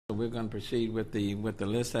So we're going to proceed with the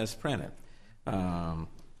list as printed.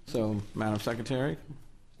 So, Madam Secretary?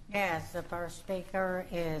 Yes, the first speaker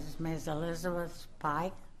is Ms. Elizabeth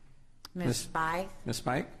Spike. Ms. Spike. Ms.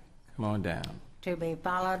 Spike, come on down. To be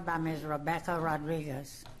followed by Ms. Rebecca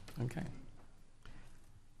Rodriguez. Okay.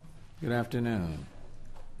 Good afternoon.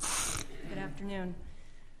 Good afternoon.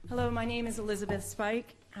 Hello, my name is Elizabeth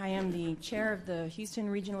Spike. I am the chair of the Houston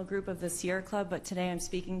Regional Group of the Sierra Club, but today I'm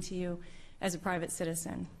speaking to you as a private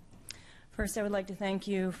citizen. First, I would like to thank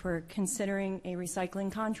you for considering a recycling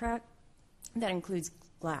contract that includes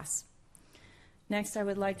glass. Next, I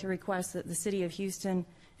would like to request that the City of Houston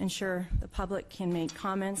ensure the public can make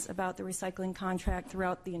comments about the recycling contract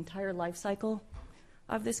throughout the entire life cycle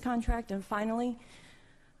of this contract. And finally,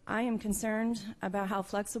 I am concerned about how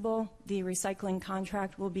flexible the recycling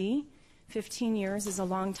contract will be. 15 years is a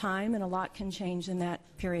long time, and a lot can change in that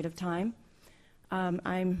period of time.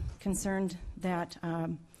 I'm concerned that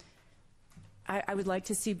I would like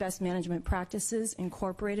to see best management practices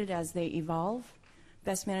incorporated as they evolve,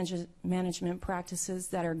 best management practices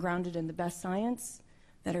that are grounded in the best science,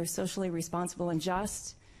 that are socially responsible and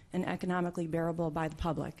just, and economically bearable by the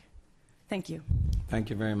public. Thank you. Thank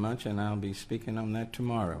you very much, and I'll be speaking on that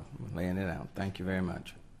tomorrow, laying it out. Thank you very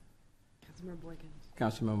much. Councilmember Boykins.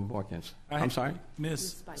 Councilmember Boykins. I'm sorry?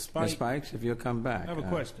 Ms. Spikes. Ms. Spikes, if you'll come back. I have a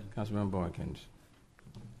question. Councilmember Boykins.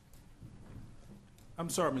 I'm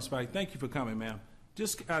sorry, Ms. Spike. Thank you for coming, ma'am.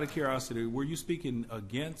 Just out of curiosity, were you speaking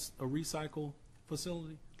against a recycle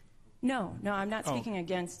facility? No, I'm not speaking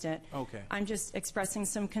against it. Okay. I'm just expressing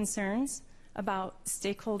some concerns about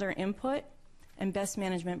stakeholder input and best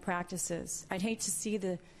management practices. I'd hate to see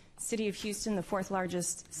the City of Houston, the fourth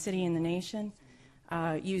largest city in the nation,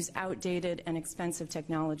 use outdated and expensive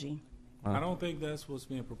technology. I don't think that's what's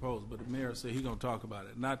being proposed, but the mayor said he's going to talk about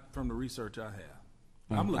it, not from the research I have.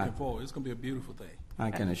 I'm looking forward. It's going to be a beautiful thing. I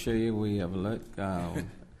can assure you we have looked.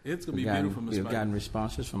 It's going to be beautiful, Ms. We've Spike. gotten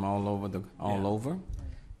responses from all over,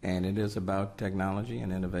 and it is about technology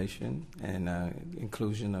and innovation and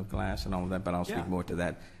inclusion of glass and all of that. But I'll speak more to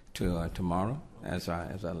that tomorrow as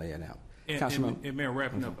I lay it out. And Mayor,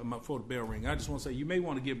 wrapping up before the bell ring, I just want to say you may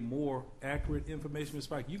want to give more accurate information, Ms.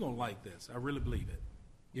 Spike. You're going to like this. I really believe it.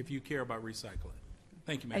 If you care about recycling.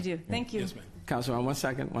 Thank you, ma'am. I do. Thank you. Yes, ma'am. Councilman, one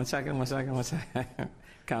second.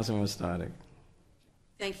 Councilman Stoddard.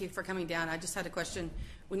 Thank you for coming down. I just had a question.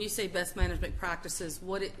 When you say best management practices,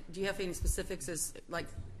 do you have any specifics, as like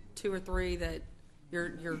 2 or 3 that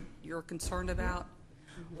you're concerned about?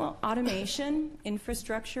 Well, automation,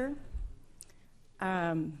 infrastructure,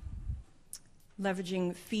 leveraging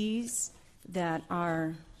fees that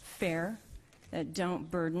are fair, that don't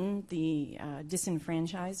burden the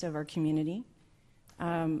disenfranchised of our community,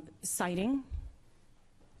 siting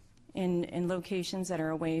in locations that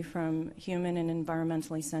are away from human and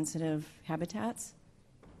environmentally sensitive habitats.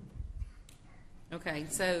 Okay,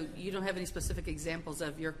 so you don't have any specific examples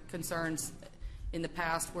of your concerns in the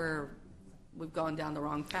past where we've gone down the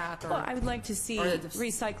wrong path? Well, I would like to see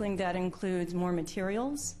recycling that includes more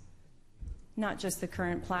materials, not just the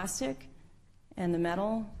current plastic and the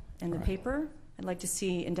metal and the paper. I'd like to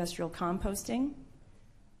see industrial composting.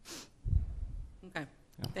 Okay.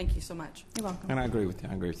 Thank you so much. You're welcome. And I agree with you.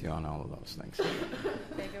 I agree with you on all of those things.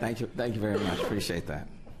 Thank you very much. Appreciate that.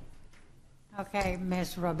 Okay,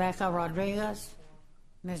 Ms. Rebecca Rodriguez.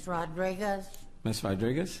 Ms. Rodriguez. Ms.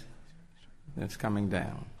 Rodriguez, that's coming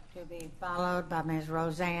down. To be followed by Ms.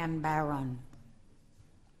 Roseanne Barron.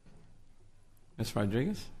 Ms.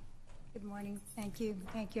 Rodriguez. Good morning. Thank you.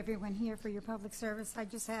 Thank you, everyone here, for your public service. I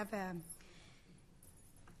just have a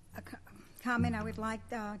comment. I would like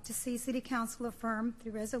to see City Council affirm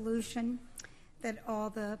through resolution that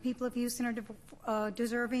all the people of Houston are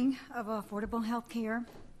deserving of affordable health care.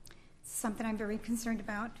 It's something I'm very concerned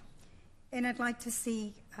about. And I'd like to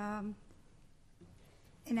see an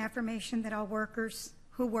affirmation that all workers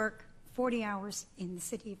who work 40 hours in the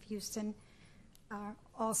City of Houston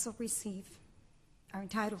also are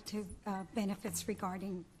entitled to benefits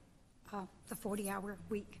regarding the 40-hour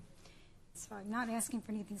week. So I'm not asking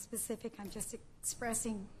for anything specific. I'm just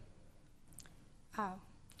expressing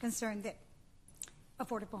concern that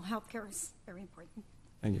affordable health care is very important.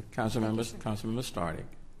 Thank you. Councilmember Stardick.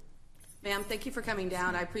 Ma'am, thank you for coming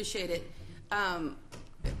down. I appreciate it.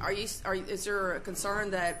 Is there a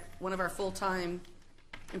concern that one of our full-time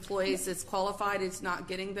employees that's qualified is not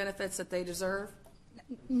getting benefits that they deserve?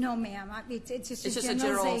 No, ma'am. It's just a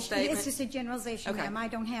general statement? It's just a generalization, Okay. ma'am. I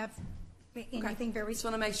don't have anything very Just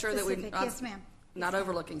want to make sure that we're yes, ma'am. not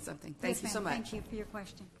overlooking something. Thank you so much. Thank you for your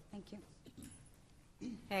question. Thank you.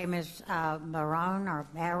 Okay, Ms. Barron or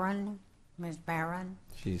Barron. Ms. Barron.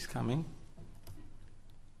 She's coming.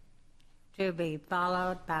 to be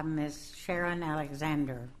followed by Ms. Sharon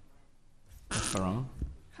Alexander. Barone?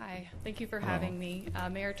 Hi, thank you for having me.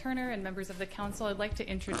 Mayor Turner and members of the council, I'd like to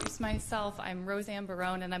introduce myself. I'm Roseanne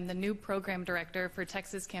Barone, and I'm the new program director for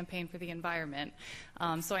Texas Campaign for the Environment.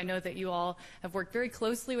 So I know that you all have worked very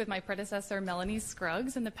closely with my predecessor, Melanie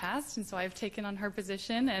Scruggs, in the past, and so I've taken on her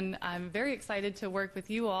position, and I'm very excited to work with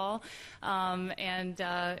you all. And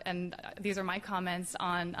these are my comments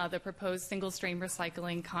on the proposed single-stream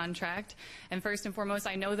recycling contract. And first and foremost,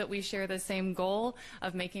 I know that we share the same goal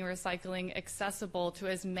of making recycling accessible to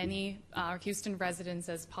as many Houston residents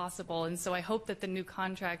as possible. And so I hope that the new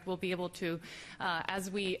contract will be able to, as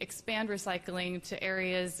we expand recycling to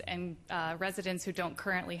areas and residents who don't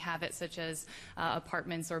currently have it, such as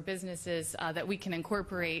apartments or businesses, that we can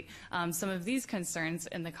incorporate some of these concerns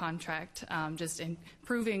in the contract, just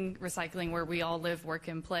improving recycling where we all live, work,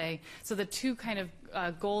 and play. So the two kind of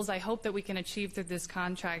goals I hope that we can achieve through this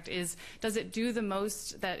contract is, does it do the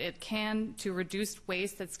most that it can to reduce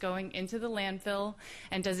waste that's going into the landfill,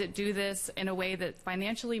 and does it do this in a way that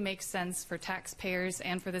financially makes sense for taxpayers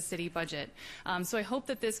and for the city budget? So I hope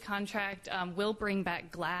that this contract will bring back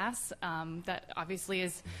glass. That obviously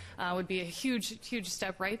is would be a huge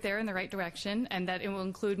step right there in the right direction, and that it will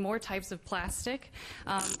include more types of plastic.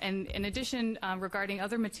 And in addition, regarding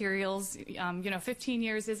other materials, 15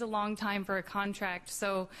 years is a long time for a contract.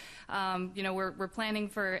 So, we're planning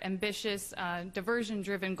for ambitious,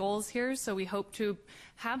 diversion-driven goals here. So we hope to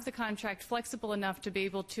have the contract flexible enough to be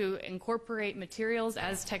able to incorporate materials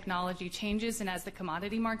as technology changes and as the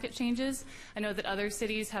commodity market changes. I know that other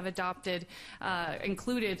cities have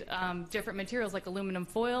included different materials like aluminum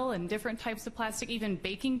foil and different types of plastic, even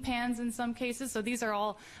baking pans in some cases. So these are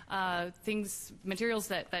all materials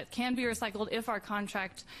that can be recycled if our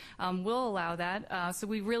contract will allow that. So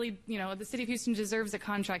we really, the City of Houston deserves a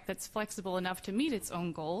contract that's flexible enough to meet its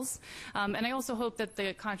own goals. And I also hope that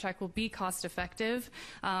the contract will be cost effective.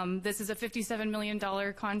 This is a $57 million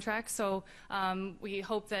contract, so we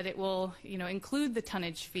hope that it will, include the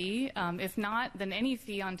tonnage fee. If not, then any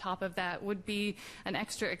fee on top of that would be an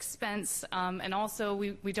extra expense. And also,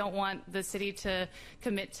 we don't want the city to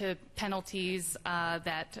commit to penalties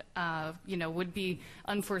that, would be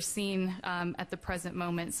unforeseen at the present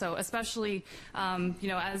moment. So especially,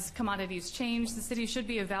 as commodities change, the city should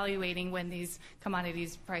be evaluating when these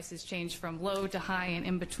commodities prices change from low to high and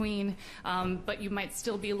in between. But you might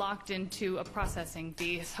still be locked into a processing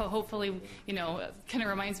fee. So hopefully, kind of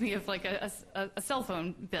reminds me of like a cell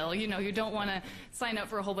phone bill. You don't want to sign up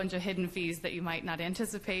for a whole bunch of hidden fees that you might not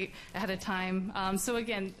anticipate ahead of time. So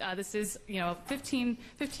again, this is, 15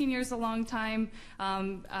 years is a long time.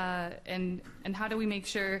 And how do we make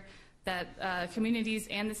sure that communities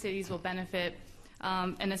and the cities will benefit?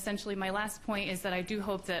 And essentially, my last point is that I do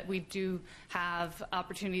hope that we do have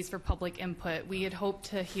opportunities for public input. We had hoped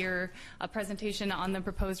to hear a presentation on the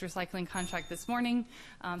proposed recycling contract this morning.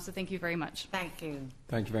 So thank you very much. Thank you.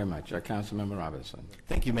 Thank you very much. Councilmember Robinson.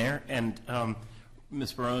 Thank you, Mayor. And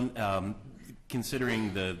Ms. Barone,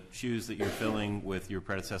 considering the shoes that you're filling with your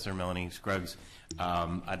predecessor, Melanie Scruggs,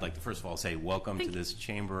 I'd like to first of all say welcome to this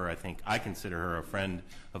chamber. I consider her a friend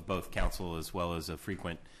of both council as well as a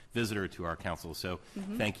frequent visitor to our council. So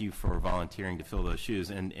thank you for volunteering to fill those shoes.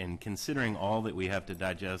 And considering all that we have to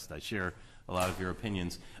digest, I share a lot of your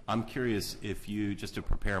opinions. I'm curious if you, just to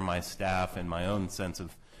prepare my staff and my own sense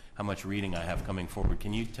of how much reading I have coming forward,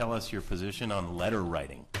 can you tell us your position on letter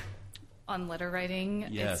writing? On letter writing,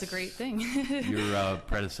 yes. It's a great thing. Your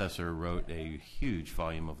predecessor wrote a huge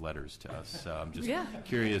volume of letters to us. So I'm just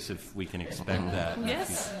curious if we can expect that.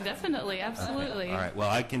 Yes, definitely, absolutely. Okay. All right. Well,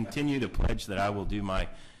 I continue to pledge that I will do my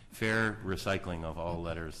fair recycling of all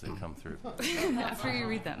letters that come through. After you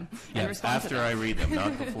read them. Yeah, and respond after to them. I read them,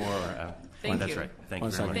 not before. Thank that's you. right. Thank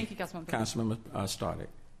One you very much. Thank you, Councilmember. Councilmember Stardick.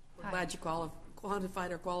 We're glad you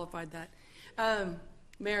quantified or qualified that.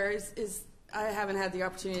 Mayor, I haven't had the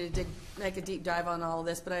opportunity to make a deep dive on all of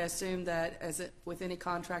this, but I assume that with any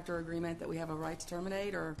contract or agreement that we have a right to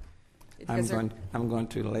terminate, or I'm going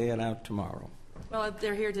to lay it out tomorrow. Well,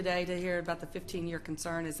 they're here today to hear about the 15-year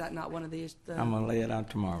concern. Is that not one of these? I'm going to lay it out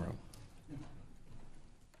tomorrow.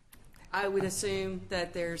 I would assume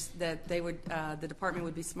that the department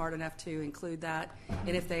would be smart enough to include that,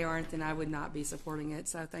 and if they aren't, then I would not be supporting it.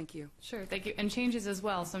 So thank you. Sure, thank you. And changes as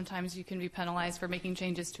well. Sometimes you can be penalized for making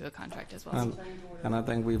changes to a contract as well. And I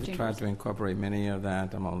think we've tried to incorporate many of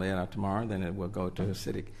that. I'm going to lay it out tomorrow. Then it will go to the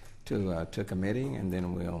city, to committee, and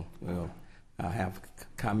then we'll have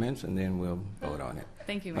comments, and then we'll vote on it.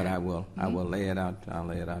 Thank you, Mayor. But I will lay it out. I'll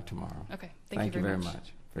lay it out tomorrow. Okay. Thank you very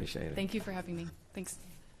much. Appreciate it. Thank you for having me. Thanks.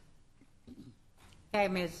 Okay,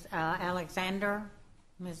 Ms. Alexander,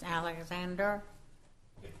 Ms. Alexander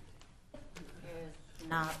is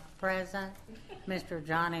not present. Mr.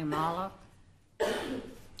 Johnny Mullock.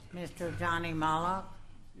 Mr. Johnny Mullock.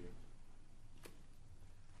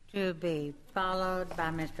 To be followed by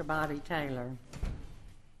Mr. Bobby Taylor.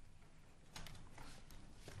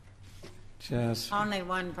 Just Only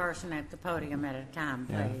one person at the podium at a time,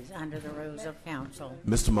 Yeah. please, under the rules of council.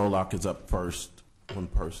 Mr. Moloch is up first, one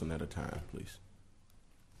person at a time, please.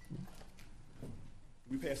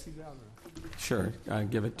 We pass these out now. sure.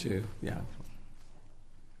 Give it to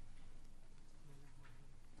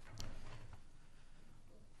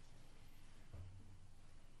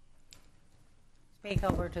Speak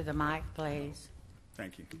over to the mic, please.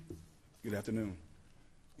 Thank you. Good afternoon.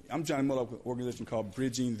 I'm Johnny Mullock with an organization called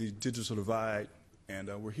Bridging the Digital Divide, and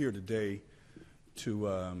we're here today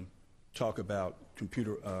to talk about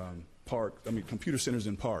computer centers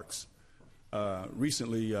in parks.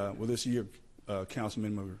 Recently, this year,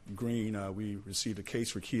 Councilmember Green, we received a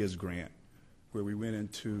Case for Kids grant, where we went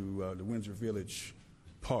into the Windsor Village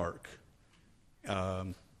Park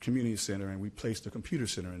Community Center, and we placed a computer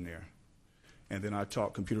center in there. And then I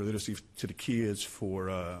taught computer literacy to the kids for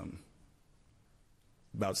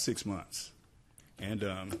about 6 months. And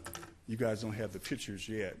you guys don't have the pictures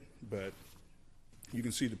yet, but you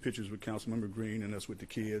can see the pictures with Councilmember Green and us with the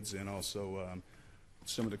kids, and also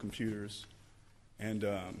some of the computers. And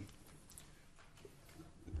I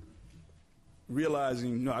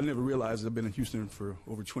never realized I've been in Houston for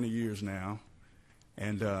over 20 years now,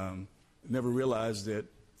 and never realized that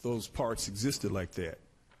those parks existed like that.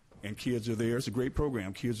 And kids are there. It's a great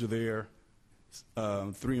program. Kids are there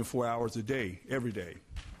 3 and 4 hours a day, every day.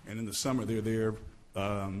 And in the summer, they're there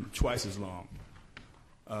twice as long.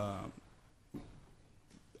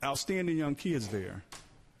 Outstanding young kids there.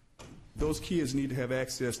 Those kids need to have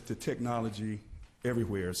access to technology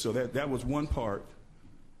everywhere. So that was one part,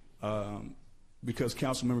 because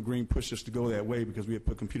Councilmember Green pushed us to go that way, because we had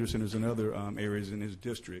put computer centers in other areas in his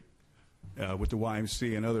district with the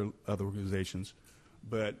YMCA and other organizations.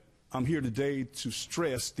 But I'm here today to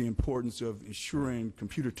stress the importance of ensuring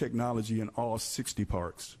computer technology in all 60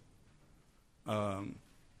 parks.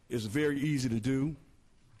 It's very easy to do.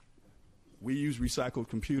 We use recycled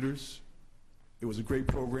computers. It was a great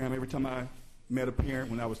program. Every time I met a parent,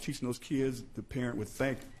 when I was teaching those kids, the parent would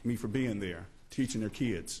thank me for being there, teaching their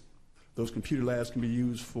kids. Those computer labs can be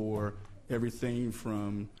used for everything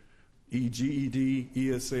from GED,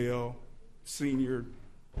 ESL, senior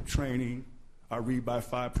training. Our Read by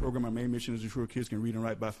 5 program, our main mission is to ensure kids can read and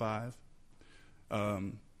write by 5.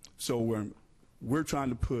 So we're trying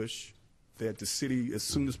to push that the city, as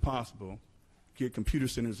soon as possible, get computer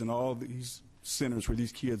centers in all these centers where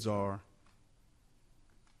these kids are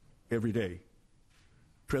every day.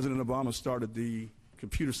 President Obama started the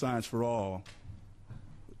Computer Science for All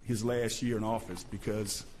his last year in office,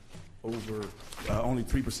 because over only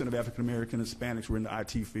 3% of African American and Hispanics were in the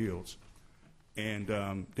IT fields. And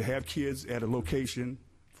to have kids at a location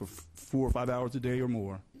for 4 or 5 hours a day or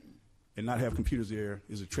more and not have computers there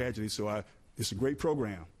is a tragedy. So it's a great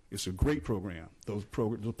program. It's a great program, those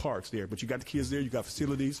parks there. But you got the kids there, you got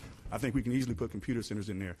facilities. I think we can easily put computer centers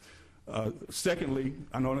in there. Secondly,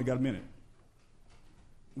 I know I only got a minute.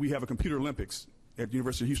 We have a Computer Olympics at the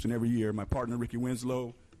University of Houston every year. My partner, Ricky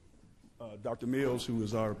Winslow, Dr. Mills, who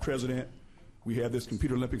is our president, we have this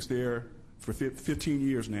Computer Olympics there for 15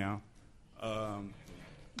 years now.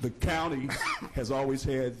 The county has always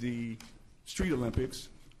had the Street Olympics.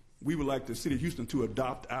 We would like the city of Houston to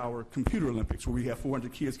adopt our Computer Olympics, where we have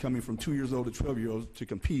 400 kids coming from 2 years old to 12 years old to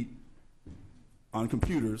compete on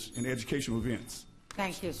computers in educational events.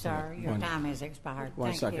 Thank you, sir. Your time has expired.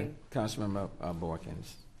 One Thank second. you. Councilmember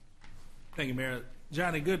Borkins. Thank you, Mayor.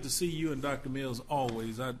 Johnny, good to see you and Dr. Mills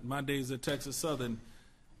always. My days at Texas Southern,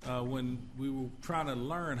 when we were trying to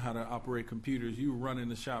learn how to operate computers, you were running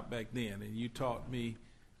the shop back then, and you taught me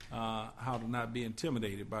how to not be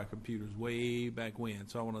intimidated by computers way back when.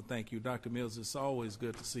 So I want to thank you. Dr. Mills, it's always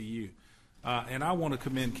good to see you. And I want to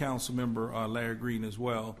commend Councilmember Larry Green as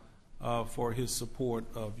well for his support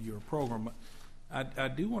of your program. I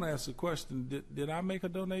do want to ask a question. Did I make a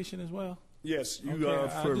donation as well? Yes, you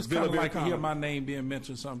Okay, for I just Villa kind of like to hear Bearcon. my name being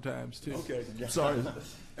mentioned sometimes, too. Okay, sorry.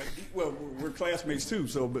 Well, we're classmates too,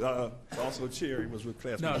 so but also Cherry was with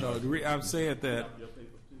classmates. No, I've said that.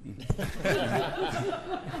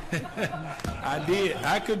 I did.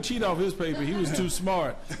 I couldn't cheat off his paper. He was too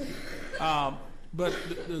smart. But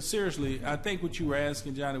seriously, I think what you were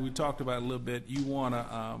asking, Johnny, we talked about it a little bit. You want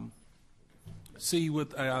to see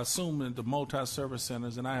with, I assume, in the multi-service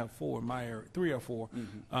centers, and I have 4 in my area, 3 or 4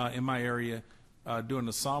 in my area, during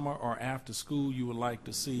the summer or after school, you would like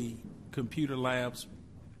to see computer labs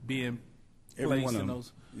being Every placed one of in them.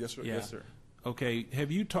 those? Yes, sir. Yeah. Yes, sir. Okay.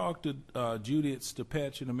 Have you talked to Judith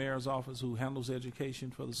Stepetch in the mayor's office who handles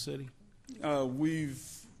education for the city? We've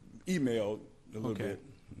emailed a little Okay. bit.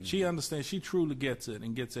 She understands. She truly gets it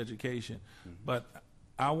and gets education. But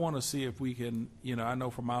I want to see if we can, I know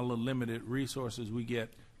from our little limited resources we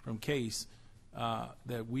get from CASE,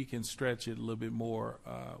 that we can stretch it a little bit more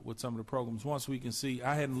with some of the programs. Once we can see,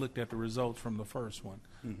 I hadn't looked at the results from the first one,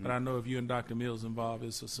 but I know if you and Dr. Mills involved,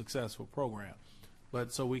 it's a successful program.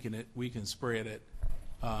 But so we can spread it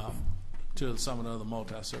to some of the other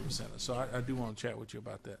multi-service centers. So I do want to chat with you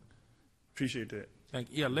about that. Appreciate that. Thank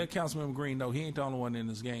you. Yeah, let Councilmember Green know he ain't the only one in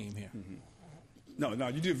this game here. No,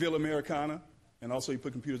 you did Villa Americana, and also you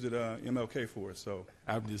put computers at MLK for us. So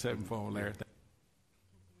I'm just having fun with Larry.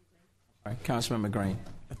 All right, Councilmember Green.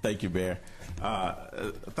 Thank you, Mayor.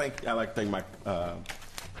 I'd like to thank my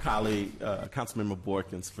colleague, Councilmember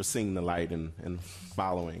Borkins, for seeing the light and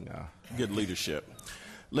following good leadership.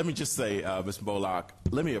 Let me just say, Ms. Bullock,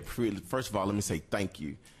 first of all, let me say thank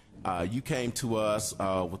you. You came to us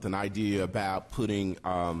with an idea about putting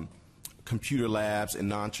computer labs in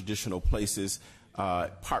non-traditional places,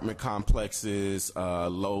 apartment complexes,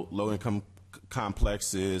 low-income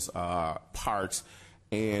complexes, parks,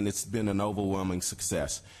 and it's been an overwhelming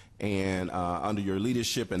success. And under your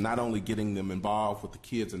leadership, and not only getting them involved with the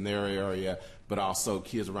kids in their area, but also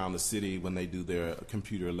kids around the city when they do their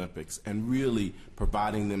computer Olympics, and really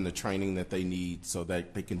providing them the training that they need so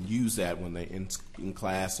that they can use that when they're in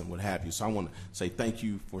class and what have you. So I want to say thank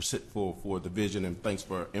you for the vision, and thanks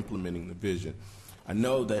for implementing the vision. I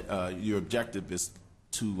know that your objective is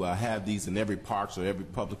to have these in every park or every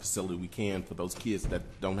public facility we can for those kids that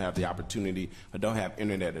don't have the opportunity or don't have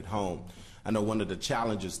internet at home. I know one of the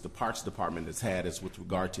challenges the Parks Department has had is with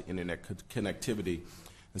regard to internet connectivity.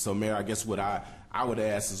 And so, Mayor, I guess what I would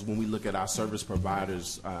ask is when we look at our service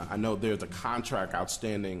providers, I know there's a contract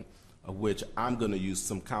outstanding of which I'm going to use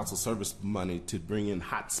some council service money to bring in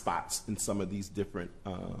hotspots in some of these different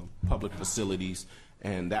public facilities,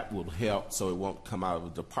 and that will help so it won't come out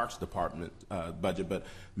of the Parks Department budget. But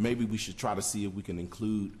maybe we should try to see if we can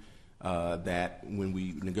include that when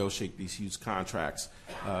we negotiate these huge contracts.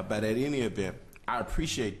 But at any event, I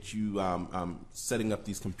appreciate you setting up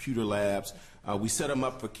these computer labs. We set them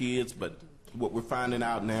up for kids, but what we're finding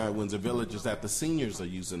out now at Windsor Village is that the seniors are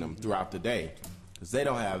using them throughout the day because they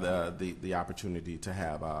don't have the opportunity to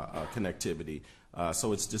have connectivity.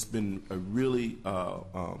 So it's just been a really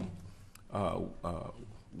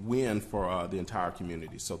win for the entire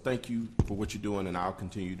community. So thank you for what you're doing, and I'll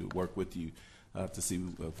continue to work with you to see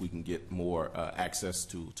if we can get more access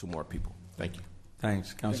to more people. Thank you.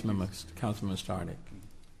 Thanks. Councilman Stardick.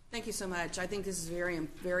 Thank you so much. I think this is very,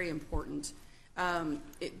 very important.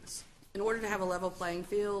 In order to have a level playing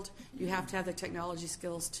field, you have to have the technology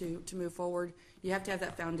skills to move forward. You have to have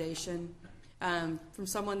that foundation. From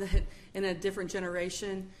someone that in a different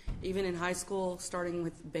generation, even in high school, starting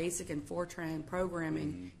with basic and Fortran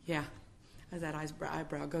programming, yeah, as that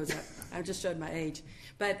eyebrow goes up. I just showed my age.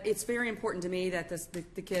 But it's very important to me that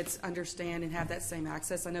the kids understand and have that same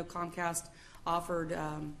access. I know Comcast offered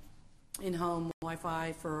in-home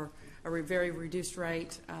Wi-Fi for a very reduced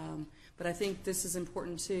rate, but I think this is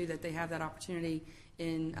important too, that they have that opportunity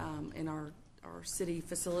in our city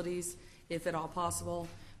facilities, if at all possible.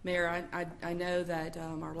 Mayor, I know that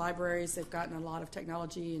our libraries, they've gotten a lot of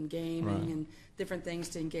technology and gaming and different things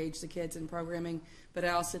to engage the kids in programming, but I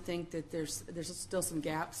also think that there's still some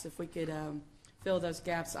gaps. If we could fill those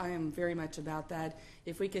gaps, I am very much about that.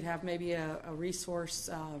 If we could have maybe a resource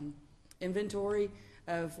inventory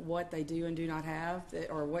of what they do and do not have,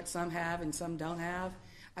 or what some have and some don't have,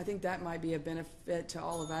 I think that might be a benefit to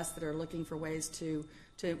all of us that are looking for ways to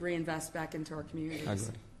reinvest back into our communities.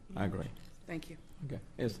 I agree. Thank you. Okay.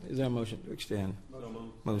 Is there a motion to extend?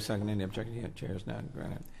 Move second. Any objection? Here, chair is not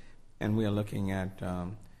granted. And we are looking at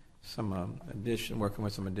working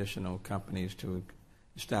with some additional companies to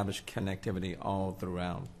establish connectivity all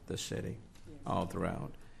throughout the city, all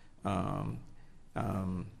throughout.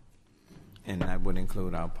 And that would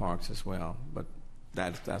include our parks as well. But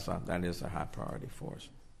that is a high priority for us.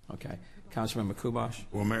 Okay. Councilmember Kubosh.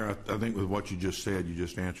 Well, Mayor, I think with what you just said, you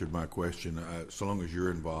just answered my question. So long as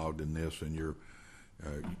you're involved in this and you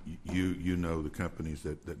know the companies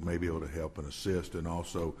that may be able to help and assist, and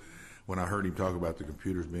also when I heard him talk about the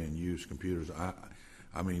computers being used,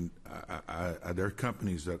 I mean, there are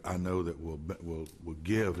companies that I know that will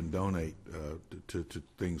give and donate to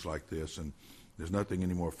things like this, and there's nothing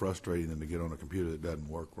any more frustrating than to get on a computer that doesn't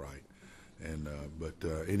work right. And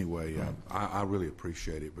anyway, I really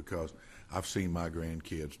appreciate it because I've seen my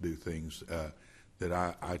grandkids do things that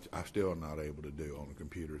I still am not able to do on the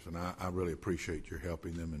computers, and I really appreciate your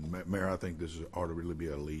helping them. And Mayor, I think this ought to really be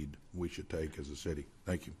a lead we should take as a city.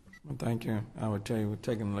 Thank you. Well, thank you. I would tell you, we're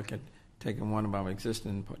taking a look at taking one of our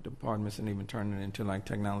existing departments and even turning it into like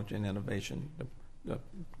technology and innovation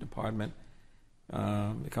department,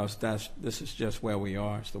 because this is just where we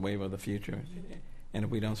are. It's the wave of the future, and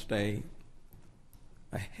if we don't stay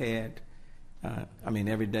ahead,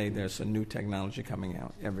 every day there's a new technology coming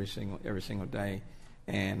out every single day,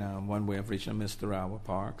 and one way of reaching them is through our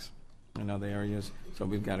parks and other areas. So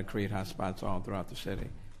we've got to create hotspots all throughout the city.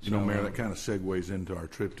 Mayor, that kind of segues into our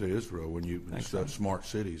trip to Israel when you smart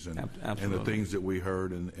cities and the things that we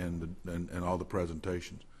heard and all the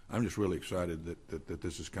presentations. I'm just really excited that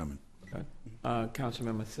this is coming.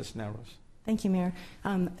 Councilmember Cisneros. Thank you, Mayor.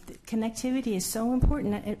 Connectivity is so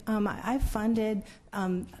important. I've funded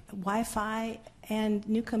Wi-Fi and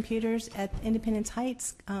new computers at Independence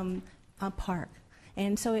Heights Park.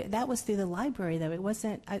 And so that was through the library, though. It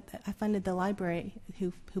wasn't. I funded the library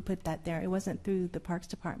who put that there. It wasn't through the Parks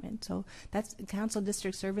Department. So that's council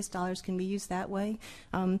district service dollars can be used that way.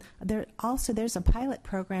 There's a pilot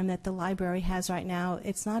program that the library has right now.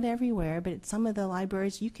 It's not everywhere, but at some of the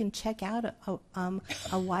libraries you can check out a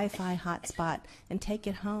Wi-Fi hotspot and take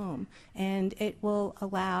it home, and it will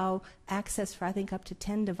allow access for I think up to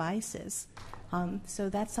 10 devices. So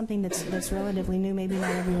that's something that's relatively new. Maybe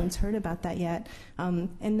not everyone's heard about that yet. And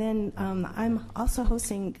then I'm also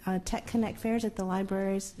hosting Tech Connect fairs at the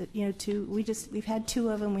libraries. We've had 2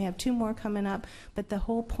 of them. We have 2 more coming up. But the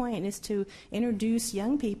whole point is to introduce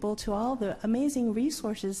young people to all the amazing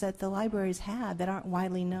resources that the libraries have that aren't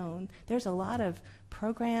widely known. There's a lot of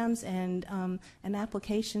programs and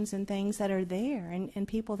applications and things that are there, and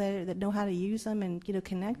people that know how to use them and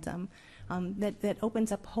connect them. That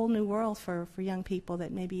opens up a whole new world for young people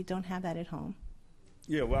that maybe don't have that at home.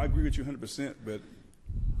 Yeah, well, I agree with you 100%, but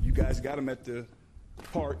you guys got them at the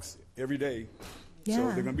parks every day, so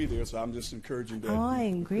they're going to be there, so I'm just encouraging that I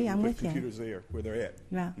agree. I'm with you. computers there where they're at.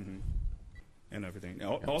 Yeah. And everything.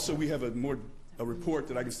 Now, also, we have a report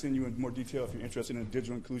that I can send you in more detail if you're interested in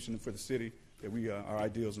digital inclusion for the city, that our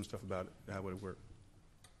ideals and stuff about it, how it would work.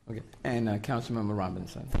 Okay, and Councilmember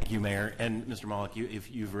Robinson. Thank you, Mayor. And Mr. Malik,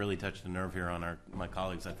 you've really touched a nerve here on my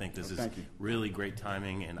colleagues. I think this is really great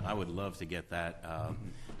timing, and I would love to get that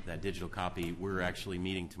digital copy. We're actually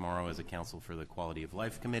meeting tomorrow as a council for the Quality of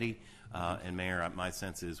Life Committee. And Mayor, my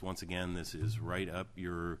sense is, once again, this is right up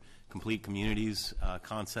your complete communities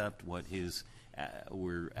concept,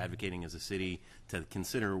 we're advocating as a city to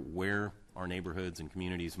consider where our neighborhoods and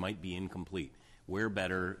communities might be incomplete. Where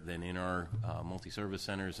better than in our multi-service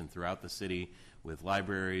centers and throughout the city with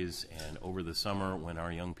libraries, and over the summer when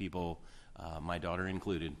our young people, my daughter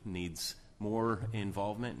included, needs more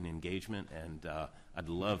involvement and engagement, and I'd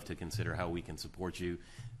love to consider how we can support you.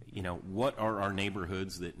 What are our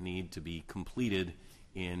neighborhoods that need to be completed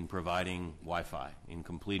in providing Wi-Fi, in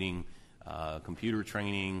completing computer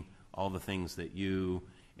training, all the things that you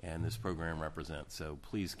and this program represents. So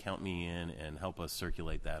please count me in and help us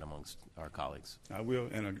circulate that amongst our colleagues. I will.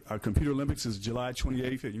 And our Computer Olympics is July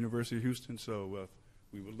 28th at University of Houston. So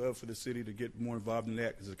we would love for the city to get more involved in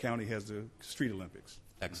that, because the county has the Street Olympics.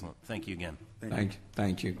 Excellent. Thank you again.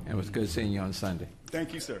 Thank you. It was good seeing you on Sunday.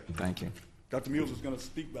 Thank you, sir. Thank you. Dr. Mills was going to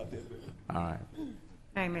speak about that. All right.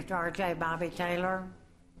 Hey, Mr. R.J. Bobby Taylor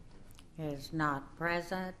is not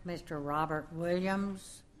present. Mr. Robert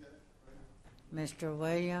Williams. Mr.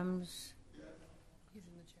 Williams. He's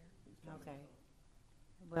in the chair. Okay.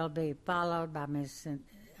 Will be followed by Ms.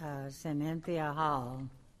 Cynthia Hall.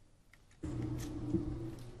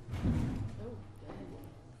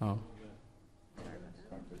 Oh.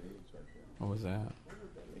 What was that?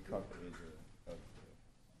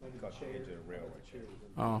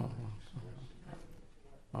 Oh.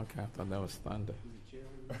 Okay, I thought that was thunder.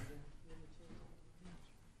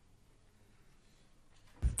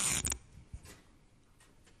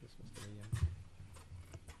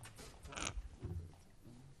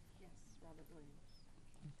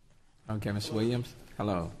 Okay, Mr. Williams.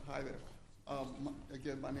 Hello. Hi there.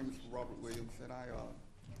 Again, my name is Robert Williams, and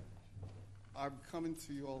I'm coming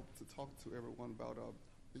to you all to talk to everyone about a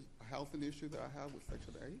housing issue that I have with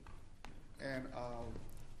Section 8. And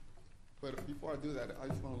but before I do that, I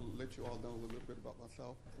just want to let you all know a little bit about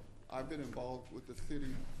myself. I've been involved with the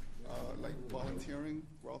city, like volunteering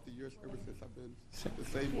throughout the years ever since I've been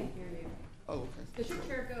disabled. Oh, okay. Does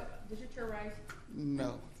your chair rise?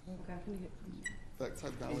 No. Okay. That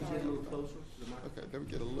type down. Can you get a little closer? Okay, let me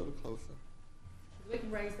get a little closer. We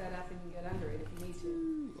can raise that up and get under it if you need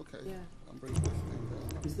to. Okay. Yeah. I'm bringing this thing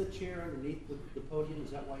down. Is the chair underneath the podium?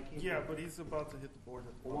 Is that why he can't? Yeah, but he's about to hit the board.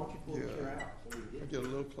 Well, why don't you pull the chair out? So we Get a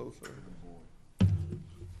little closer.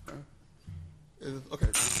 Okay.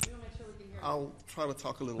 I'll try to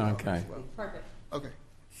talk a little louder as well. Perfect. Okay.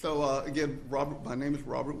 So again, my name is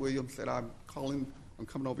Robert Williams, and I'm coming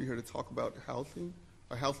over here to talk about housing,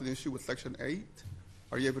 a housing issue with Section 8.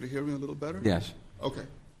 Are you able to hear me a little better? Yes. Okay.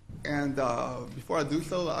 And before I do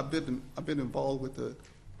so, I've been involved with the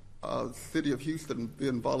city of Houston,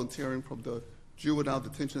 been volunteering from the juvenile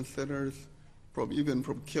detention centers, from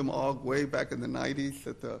Kim Ogg way back in the 90s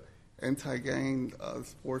at the anti-gang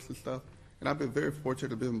sports and stuff. And I've been very fortunate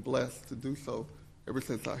to been blessed to do so ever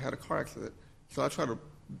since I had a car accident. So I try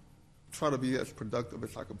to be as productive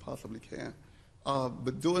as I can possibly can.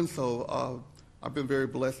 But doing so, I've been very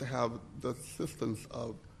blessed to have the assistance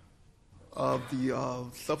of the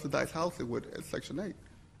subsidized housing with Section 8.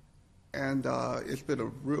 And it's been a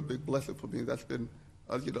real big blessing for me. That's been,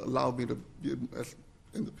 allowed me to be as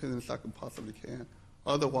independent as I can possibly can.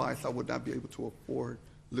 Otherwise, I would not be able to afford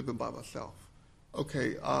living by myself.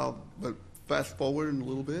 Okay, but fast forward in a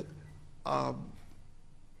little bit,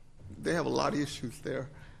 they have a lot of issues there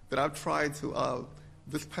that I've tried to,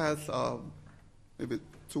 this past maybe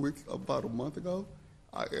 2 weeks, about a month ago,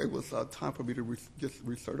 it was time for me to get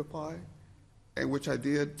recertified, and which I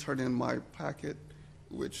did turn in my packet,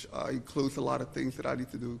 which includes a lot of things that I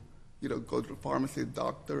need to do, go to the pharmacy,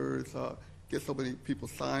 doctors, get so many people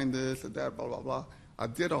sign this and that, blah, blah, blah. I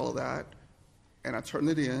did all of that, and I turned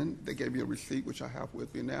it in. They gave me a receipt, which I have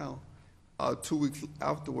with me now. 2 weeks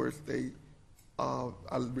afterwards, I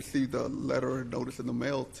received a letter or notice in the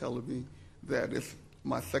mail telling me that it's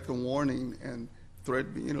my second warning and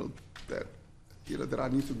threatened me, that I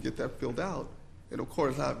need to get that filled out. And of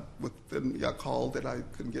course, I called and I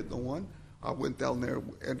couldn't get no one. I went down there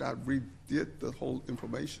and I redid the whole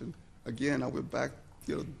information. Again, I went back,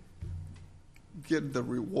 get the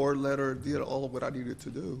reward letter, did all of what I needed to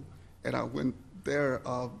do. And I went there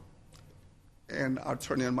and I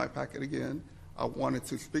turned in my packet again. I wanted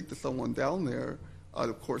to speak to someone down there.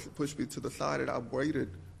 Of course, it pushed me to the side, and I waited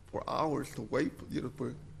for hours to wait,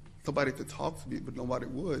 for somebody to talk to me, but nobody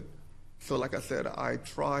would. So, like I said, I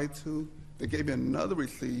tried to. They gave me another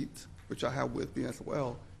receipt, which I have with me as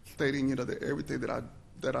well, stating, that everything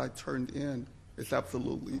that I turned in is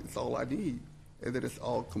absolutely, it's all I need, and that it's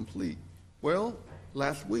all complete. Well,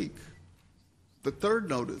 last week, the third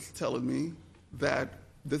notice telling me that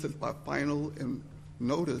this is my final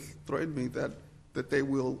notice, threatened me that they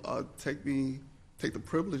will take the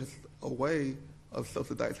privileges away of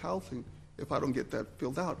subsidized housing if I don't get that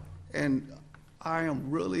filled out. And I have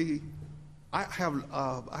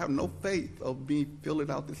no faith of me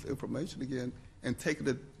filling out this information again and taking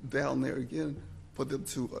it down there again for them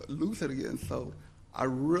to lose it again. So I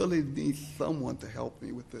really need someone to help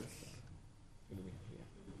me with this.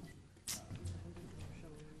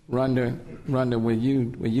 Rhonda, will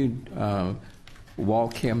you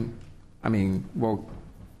walk him?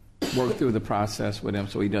 Work through the process with him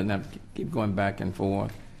so he doesn't have to keep going back and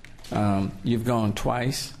forth. You've gone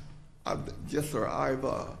twice. Yes, sir.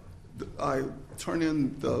 I turned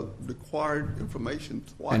in the required information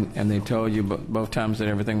twice. And they told you both times that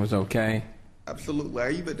everything was okay? Absolutely.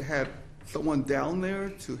 I even had someone down there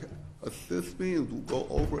to assist me and go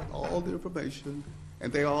over all the information,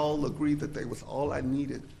 and they all agreed that they was all I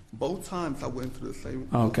needed. Both times I went through the same.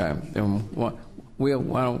 Okay. Then we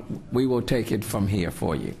will take it from here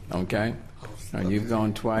for you. Okay. Now, you've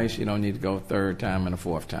gone twice. You don't need to go a third time and a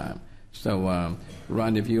fourth time. So,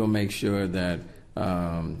 Rhonda, if you'll make sure that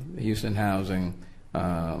Houston Housing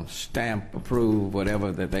stamp approve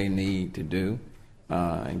whatever that they need to do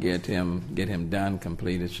and get him done,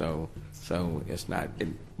 completed. So it's not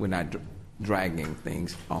we're not dragging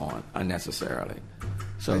things on unnecessarily.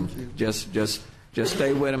 So just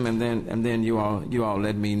stay with him, and then you all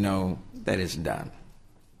let me know that it's done.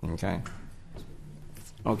 Okay.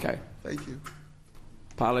 Okay. Thank you.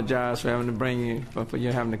 Apologize for having to bring you, for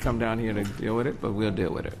you having to come down here to deal with it, but we'll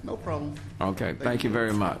deal with it. No problem. Okay. Thank you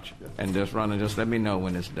very much. Yes. And just let me know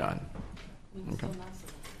when it's done. Okay.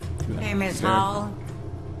 Okay, Ms. Hall.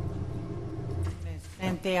 Ms.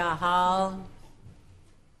 Cynthia Hall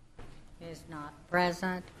is not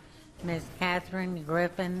present. Ms. Catherine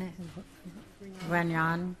Griffin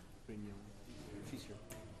Grignon.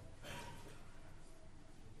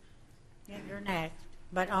 You're next,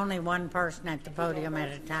 but only one person at the podium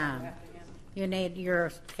at a time. You need your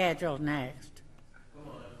schedule next.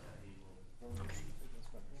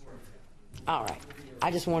 All right.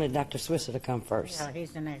 I just wanted Dr. Swisser to come first. Yeah,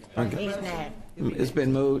 he's the next. Okay. He's next. It's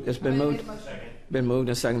been moved. Been moved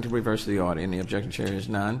and second to reverse the order. Any objection? Chair is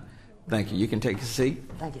none. Thank you. You can take a seat.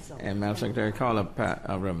 Thank you so much. And Madam Secretary, call up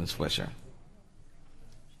Reverend Swisher.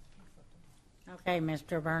 Okay,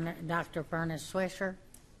 Dr. Bernard Swisher.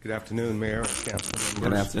 Good afternoon, Mayor and council members.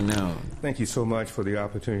 Good afternoon. Thank you so much for the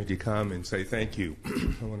opportunity to come and say thank you.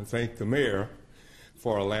 I want to thank the mayor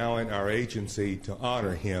for allowing our agency to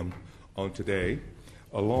honor him on today,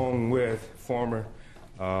 along with former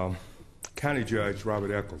County Judge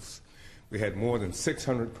Robert Eccles. We had more than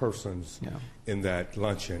 600 persons in that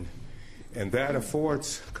luncheon, and that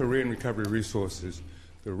affords career and recovery resources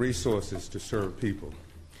the resources to serve people.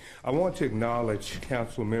 I want to acknowledge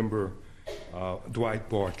Council Member Dwight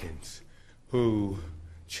Borkins, who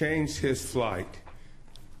changed his flight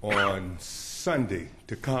on Sunday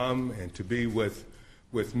to come and to be with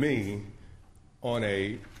me on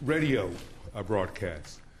a radio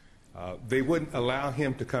broadcast. They wouldn't allow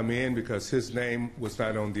him to come in because his name was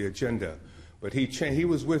not on the agenda. But he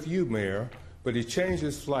was with you, Mayor, but he changed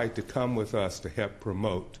his flight to come with us to help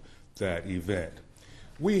promote that event.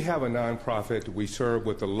 We have a nonprofit. We serve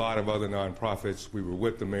with a lot of other nonprofits. We were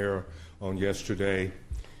with the mayor on yesterday.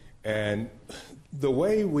 And the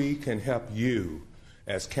way we can help you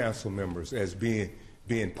as council members, as being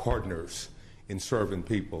partners in serving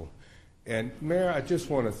people. And Mayor, I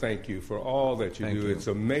just want to thank you for all that you do. It's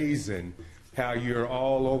amazing how you're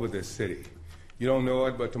all over this city. You don't know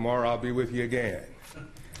it, but tomorrow I'll be with you again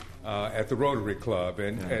at the Rotary Club.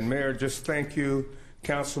 And Mayor, just thank you.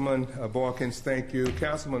 Councilman Borkins, thank you.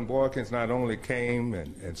 Councilman Borkins not only came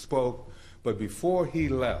and spoke, but before he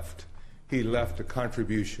left a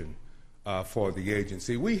contribution for the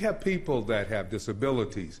agency. We have people that have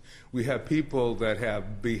disabilities. We have people that have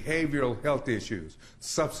behavioral health issues,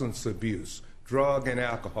 substance abuse, drug and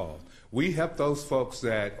alcohol. We help those folks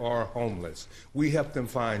that are homeless. We help them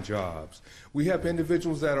find jobs. We have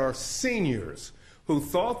individuals that are seniors who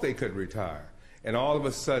thought they could retire, and all of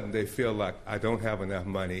a sudden they feel like, I don't have enough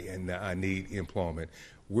money and I need employment.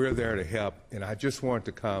 We're there to help, and I just want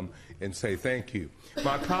to come and say thank you.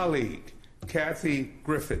 My colleague, Kathy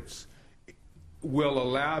Griffiths, will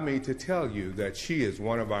allow me to tell you that she is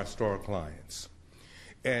one of our star clients.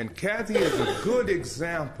 And Kathy is a good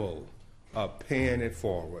example of paying it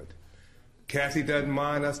forward. Kathy doesn't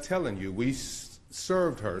mind us telling you, we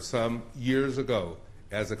served her some years ago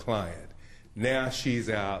as a client. Now she's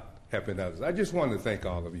out helping others. I just wanted to thank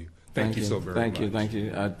all of you. Thank you so very much. Thank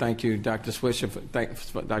you. Thank you, Dr. Swisher.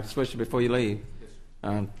 Dr. Swisher, before you leave,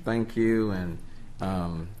 thank you, and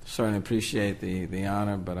certainly appreciate the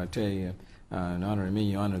honor. But I tell you, in honoring me,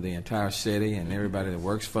 you honor the entire city and everybody that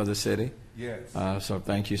works for the city. Yes. So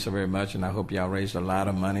thank you so very much, and I hope y'all raised a lot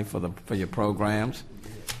of money for your programs,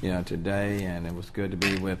 today. And it was good to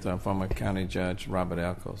be with former County Judge Robert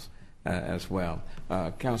Eccles as well.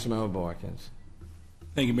 Councilmember Borkins.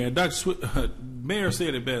 Thank you, Mayor. Mayor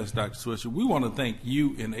said it best, Dr. Swisher. We want to thank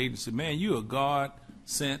you and the agency. Man, you are God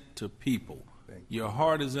sent to people. Your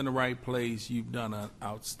heart is in the right place. You've done an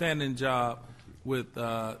outstanding job with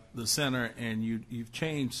the center, and you've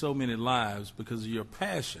changed so many lives because of your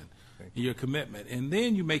passion and your commitment. And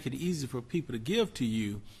then you make it easy for people to give to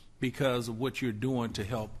you because of what you're doing to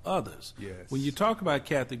help others. Yes. When you talk about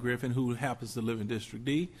Kathy Griffin, who happens to live in District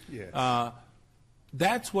D,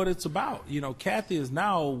 that's what it's about. Kathy is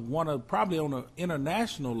now probably on an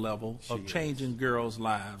international level of changing girls'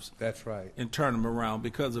 lives. That's right. And turning them around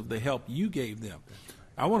because of the help you gave them.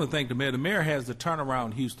 I want to thank the mayor. The mayor has the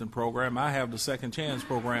Turnaround Houston program. I have the Second Chance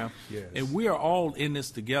program. Yes. And we are all in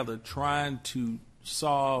this together trying to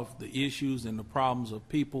solve the issues and the problems of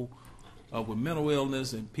people with mental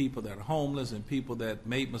illness, and people that are homeless, and people that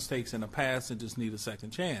made mistakes in the past and just need a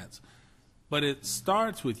second chance. But it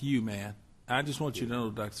starts with you, man. I just want you to know,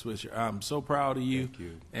 Dr. Swisher, I'm so proud of you. Thank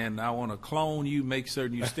you. And I want to clone you, make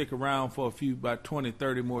certain you stick around for about 20,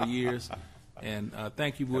 30 more years. And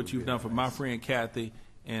thank you for what you've done for my friend Kathy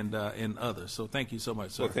and others. So thank you so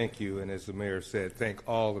much, sir. Well, thank you. And as the mayor said, thank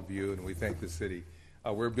all of you, and we thank the city.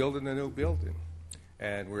 We're building a new building,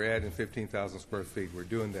 and we're adding 15,000 square feet. We're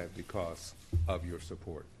doing that because of your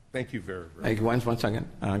support. Thank you very, very much. One second.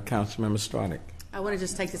 Councilmember Straddick. I want to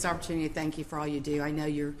just take this opportunity to thank you for all you do. I know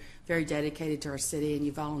you're very dedicated to our city, and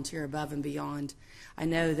you volunteer above and beyond. I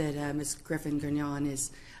know that Ms. Griffin-Grignon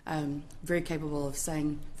is very capable of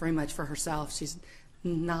saying very much for herself. She's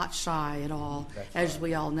not shy at all, as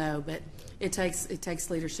we all know, but it takes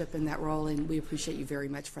leadership in that role, and we appreciate you very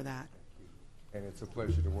much for that. And it's a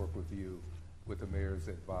pleasure to work with you, with the Mayor's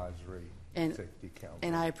Advisory and Safety Council.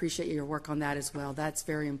 And I appreciate your work on that as well. That's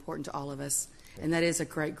very important to all of us, and that is a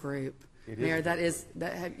great group. Mayor,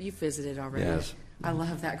 you visited already. Yes. I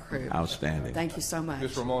love that group. Outstanding. Thank you so much.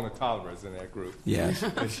 Miss Ramona Tolliver is in that group. Yes.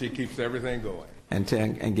 And she keeps everything going.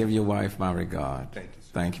 And give your wife my regard. Thank you, sir.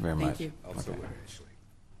 Thank you very much. Thank you. Also, Okay. Ashley.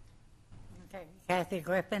 Okay, Kathy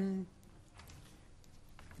Griffin,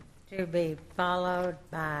 to be followed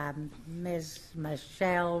by Ms.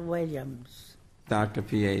 Michelle Williams. Doctor,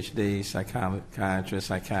 PhD,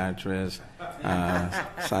 psychiatrist,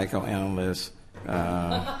 psychoanalyst.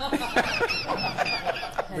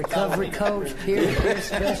 Recovery coach, peer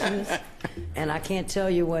specialist, and I can't tell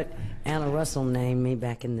you what Anna Russell named me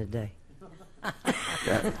back in the day.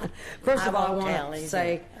 First of all, I want to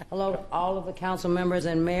say hello to all of the council members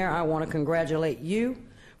and mayor. I want to congratulate you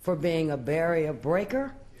for being a barrier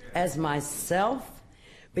breaker as myself,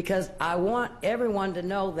 because I want everyone to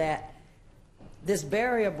know that this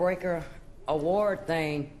barrier breaker award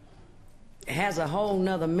thing has a whole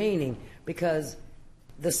nother meaning, because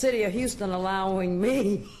the city of Houston allowing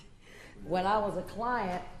me, when I was a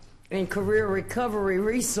client in Career Recovery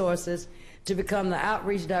Resources, to become the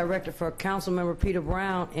outreach director for Councilmember Peter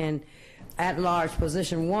Brown in at-large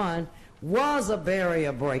position 1 was a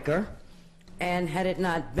barrier breaker. And had it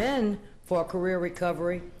not been for career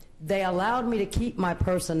recovery, they allowed me to keep my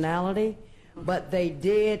personality, but they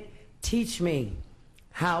did teach me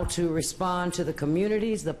how to respond to the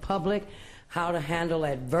communities, the public, how to handle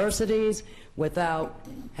adversities without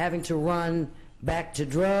having to run back to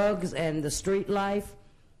drugs and the street life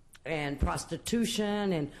and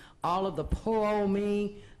prostitution and all of the poor old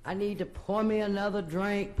me. I need to pour me another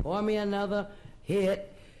drink, pour me another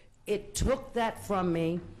hit. It took that from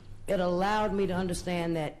me. It allowed me to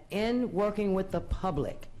understand that in working with the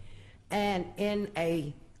public and in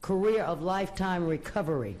a career of lifetime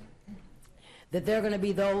recovery, that there are going to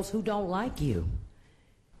be those who don't like you.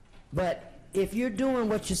 But if you're doing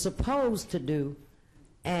what you're supposed to do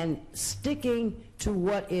and sticking to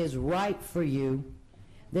what is right for you,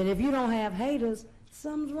 then if you don't have haters,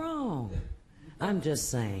 something's wrong. I'm just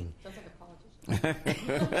saying.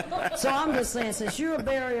 So I'm just saying, since you're a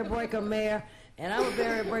barrier breaker, Mayor, and I'm a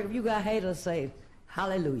barrier breaker, if you got haters, say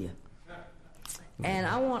hallelujah. And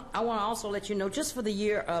I want to also let you know, just for the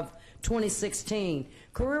year of 2016,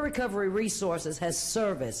 Career Recovery Resources has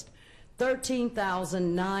serviced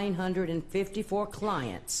 13,954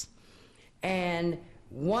 clients, and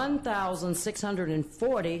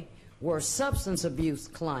 1,640 were substance abuse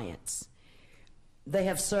clients. They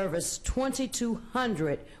have serviced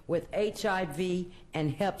 2,200 with HIV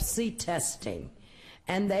and Hep C testing,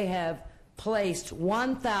 and they have placed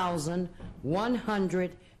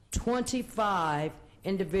 1,125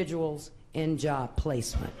 individuals in job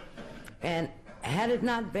placement. And had it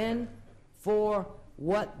not been for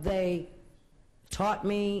what they taught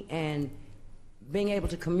me and being able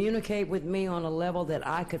to communicate with me on a level that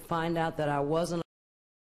I could find out that I wasn't,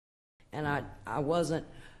 and I wasn't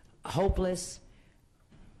hopeless,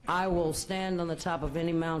 I will stand on the top of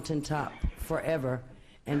any mountaintop forever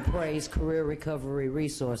and praise Career Recovery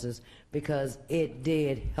Resources, because it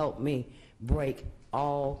did help me break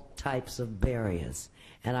all types of barriers.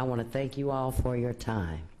 And I want to thank you all for your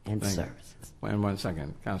time and services. Wait 1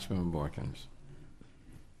 second. Councilman Borkins.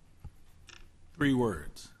 3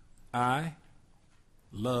 words. I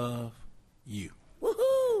love you.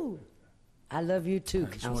 Woohoo! I love you too,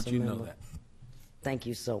 I just want you to know that. Thank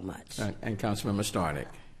you so much. And Councilmember Stardick.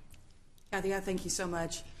 Kathy, I thank you so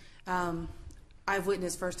much. I've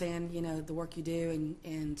witnessed firsthand, the work you do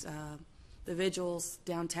and the vigils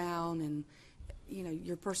downtown, and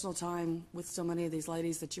your personal time with so many of these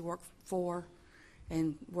ladies that you work for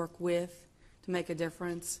and work with to make a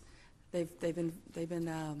difference. They've been given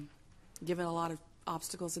a lot of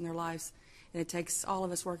obstacles in their lives, and it takes all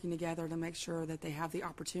of us working together to make sure that they have the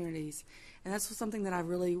opportunities. And that's something that I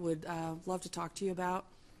really would love to talk to you about,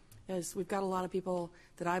 is we've got a lot of people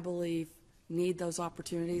that I believe need those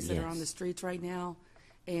opportunities that are on the streets right now,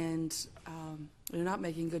 and they're not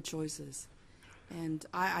making good choices. And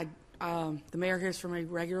the mayor hears from me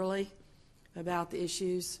regularly about the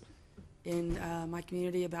issues in my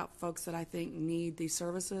community, about folks that I think need these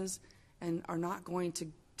services and are not going to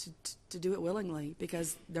do it willingly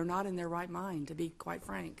because they're not in their right mind, to be quite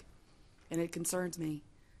frank. And it concerns me.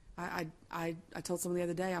 I told someone the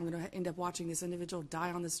other day I'm going to end up watching this individual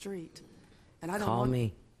die on the street. And I don't Call want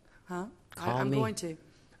me. Huh? Call I'm me. going to.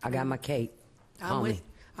 I got my cape. Call me.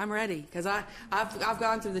 I'm ready, because I've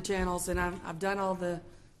gone through the channels and I've done all the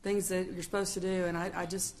things that you're supposed to do, and I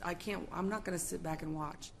can't. I'm not going to sit back and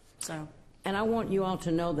watch. So. And I want you all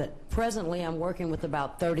to know that presently I'm working with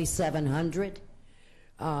about 3,700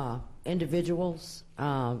 individuals,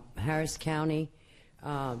 Harris County,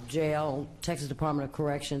 Jail, Texas Department of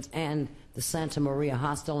Corrections, and the Santa Maria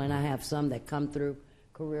Hostel, and I have some that come through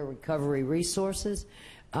Career Recovery Resources.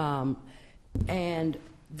 And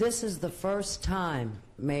this is the first time,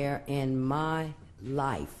 Mayor, in my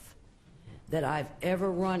life that I've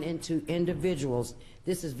ever run into individuals.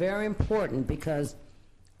 This is very important because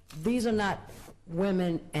these are not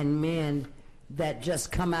women and men that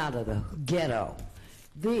just come out of the ghetto.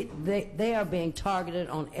 They are being targeted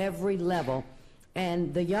on every level,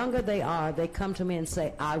 and the younger they are, they come to me and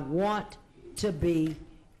say, I want to be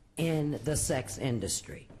in the sex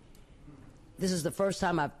industry. This is the first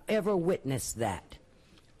time I've ever witnessed that.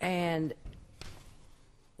 And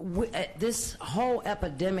this whole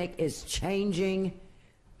epidemic is changing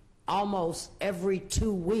almost every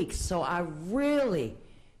 2 weeks. So I really,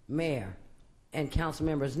 Mayor and council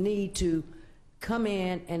members, need to come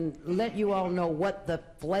in and let you all know what the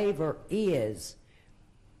flavor is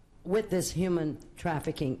with this human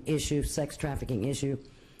trafficking issue, sex trafficking issue,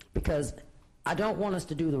 because I don't want us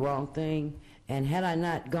to do the wrong thing. And had I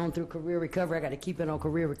not gone through career recovery, I got to keep it on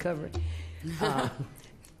career recovery.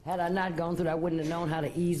 Had I not gone through it, I wouldn't have known how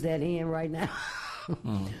to ease that in right now.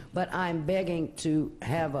 But I'm begging to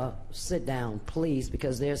have a sit down, please,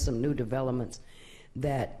 because there's some new developments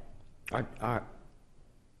that are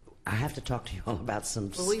I have to talk to you all about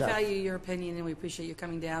some Well, stuff. we value your opinion, and we appreciate you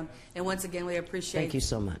coming down. And once again, we appreciate Thank you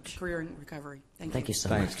so much. Career and Recovery. Thank you. Thank you so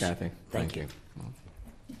Thanks, much. Kathy. Thank you.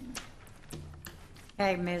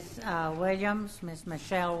 Okay, Ms. Williams, Ms.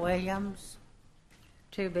 Michelle Williams,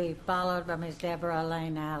 to be followed by Ms. Deborah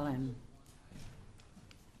Lane Allen.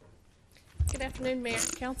 Good afternoon, Mayor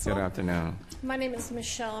and Council. Good afternoon. My name is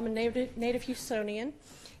Michelle. I'm a native Houstonian,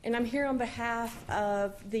 and I'm here on behalf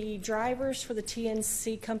of the drivers for the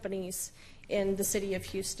TNC companies in the city of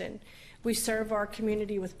Houston. We serve our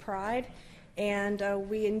community with pride, and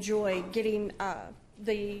we enjoy getting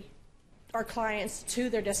our clients to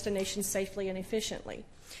their destinations safely and efficiently.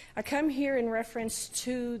 I come here in reference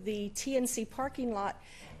to the TNC parking lot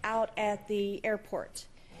out at the airport.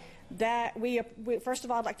 That we first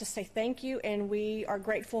of all, I'd like to say thank you, and we are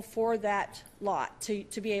grateful for that lot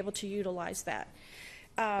to be able to utilize that.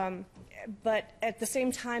 But at the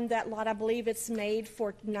same time, that lot, I believe it's made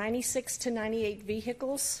for 96 to 98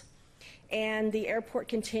 vehicles, and the airport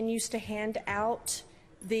continues to hand out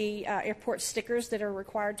the airport stickers that are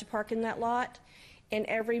required to park in that lot. And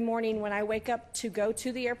every morning when I wake up to go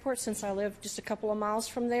to the airport, since I live just a couple of miles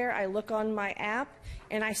from there, I look on my app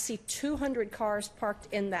and I see 200 cars parked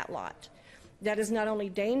in that lot. That is not only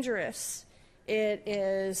dangerous, it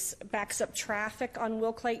backs up traffic on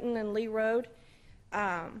Will Clayton and Lee Road.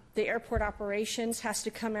 The airport operations has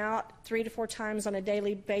to come out 3 to 4 times on a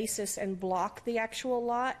daily basis and block the actual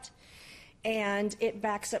lot. And it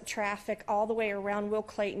backs up traffic all the way around Will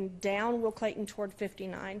Clayton, down Will Clayton toward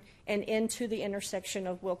 59, and into the intersection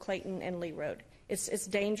of Will Clayton and Lee Road. It's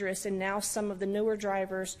dangerous, and now some of the newer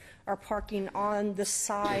drivers are parking on the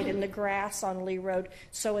side in the grass on Lee Road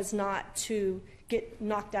so as not to get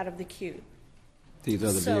knocked out of the queue. These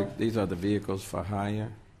are the vehicles for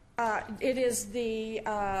hire? It is the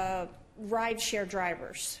rideshare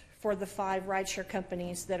drivers for the 5 rideshare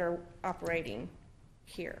companies that are operating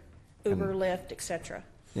here. Uber, Lyft, etc.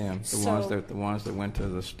 Yeah, the ones that went to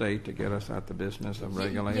the state to get us out the business of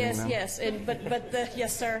regulating them. Yes,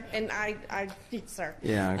 yes, sir, and yes, sir.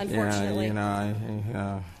 Yeah, unfortunately.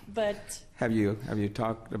 But have you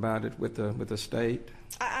talked about it with the state?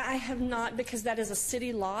 I have not, because that is a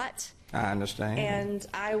city lot. I understand. And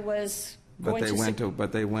I was But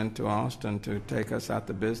they went to Austin to take us out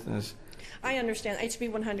the business. I understand.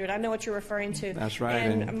 HB 100. I know what you're referring to. That's right.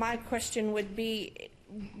 And my question would be,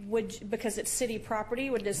 because it's city property,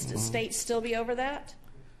 would the state still be over that?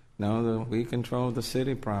 No, we control the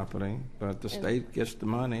city property, but the state gets the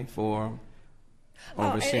money for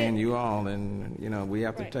overseeing you all, and we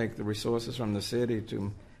have to take the resources from the city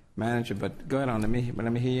to manage it. But go ahead on, let me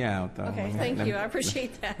hear you out. Okay, thank you. I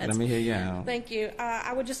appreciate that. Let me hear you out. Thank you.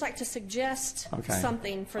 I would just like to suggest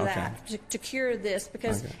something for that to cure this,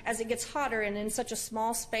 because as it gets hotter and in such a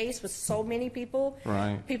small space with so many people,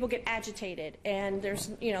 people get agitated, and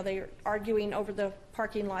they're arguing over the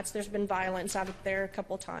parking lots. There's been violence out there a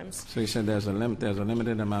couple of times. So you said there's a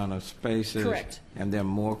limited amount of spaces, correct, and there are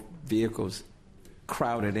more vehicles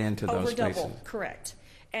crowded into those spaces. Over double, correct.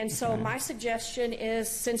 And so my suggestion is,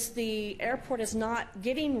 since the airport is not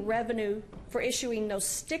getting revenue for issuing those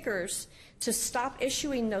stickers, to stop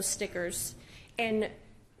issuing those stickers and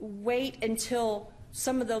wait until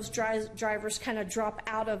some of those drivers kind of drop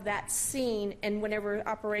out of that scene, and whenever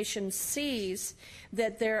operation sees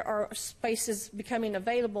that there are spaces becoming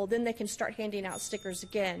available, then they can start handing out stickers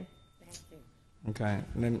again. Okay,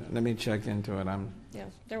 let me check into it. Yeah,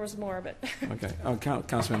 there was more of it. Okay. Oh,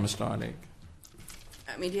 Councilmember Stardick.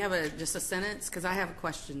 I mean, do you have just a sentence? Because I have a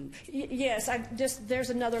question. Yes, there's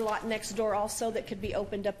another lot next door also that could be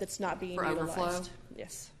opened up that's not being For utilized. overflow?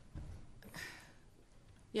 Yes.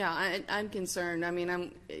 Yeah, I'm concerned. I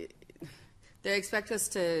mean, they expect us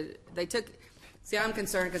to. See, I'm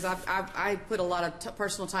concerned because I put a lot of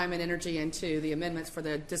personal time and energy into the amendments for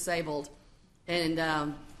the disabled,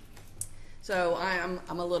 and so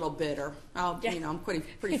I'm a little bitter. I'm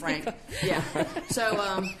pretty frank. Yeah.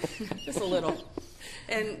 So just a little.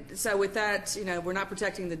 And so with that, we're not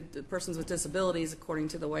protecting the persons with disabilities according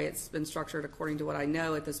to the way it's been structured, according to what I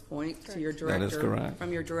know at this point. Correct. To your director, that is correct.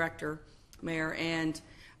 From your director, Mayor, and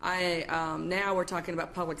now we're talking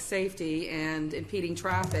about public safety and impeding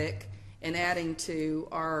traffic and adding to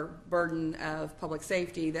our burden of public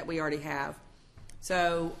safety that we already have.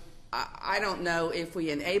 So I don't know if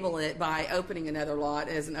we enable it by opening another lot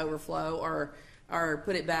as an overflow or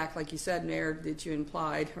put it back, like you said, Mayor, that you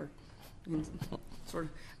implied, or sort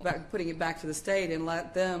of about putting it back to the state and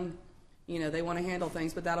let them, they want to handle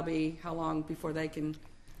things, but that'll be how long before they can?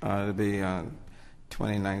 It'll be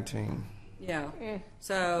 2019. Yeah.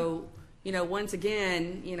 So, once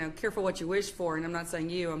again, careful what you wish for, and I'm not saying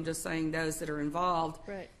you, I'm just saying those that are involved.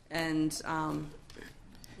 Right. And,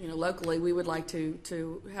 locally we would like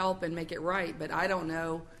to help and make it right, but I don't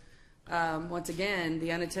know, once again,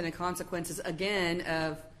 the unintended consequences, again,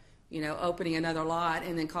 of, opening another lot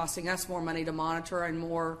and then costing us more money to monitor and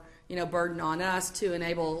more, burden on us to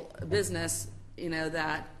enable a business,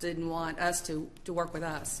 that didn't want us to work with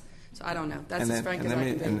us. So I don't know. That's as frank as I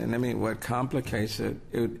can be. And I mean, what complicates it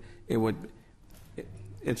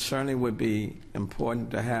certainly would be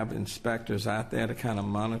important to have inspectors out there to kind of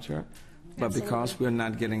monitor. But Absolutely. Because we're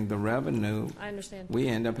not getting the revenue, I understand. We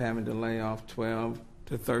end up having to lay off 12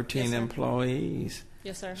 to 13 employees.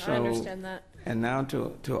 Yes, sir. So, I understand that. And now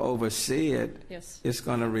to oversee it, yes. It's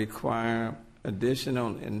going to require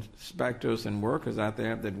additional inspectors and workers out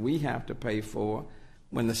there that we have to pay for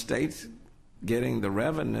when the state's getting the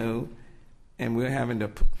revenue and we're having to...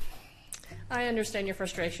 I understand your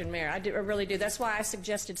frustration, Mayor. I really do. That's why I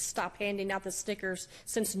suggested stop handing out the stickers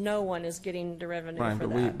since no one is getting the revenue right, for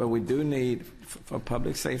but that. But we do need, for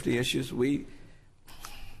public safety issues,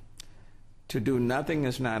 to do nothing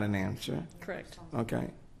is not an answer. Correct. Okay.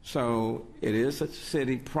 So it is a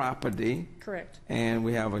city property. Correct. And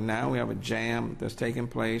we have a jam that's taking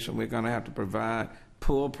place, and we're going to have to provide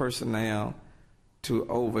pool personnel to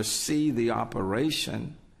oversee the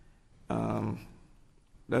operation.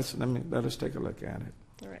 Let us take a look at it.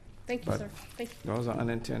 All right. Thank you, But sir. Thank you. Those are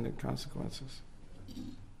unintended consequences.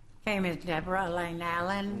 Okay, Ms. Deborah Lane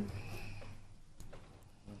Allen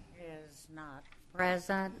is not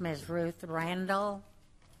present. Ms. Ruth Randall.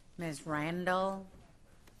 Ms. Randall.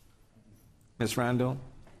 Ms. Randall?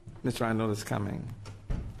 Ms. Randall is coming.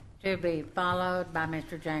 To be followed by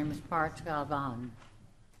Mr. James Parks Galvan.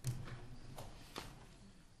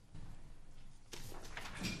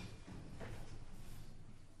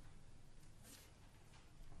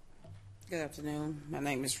 Good afternoon. My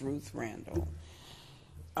name is Ruth Randall.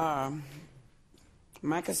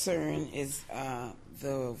 My concern is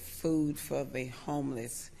the food for the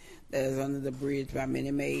homeless that is under the bridge by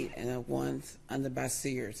Minute Maid and the ones under by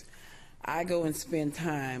Sears. I go and spend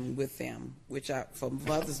time with them, for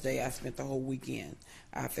Mother's Day, I spent the whole weekend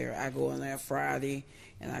out there. I go in there Friday,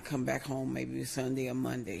 and I come back home maybe Sunday or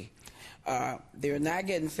Monday. They're not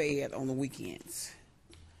getting fed on the weekends.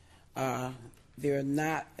 They're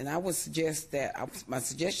not, and I would suggest that, my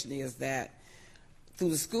suggestion is that through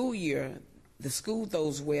the school year, the school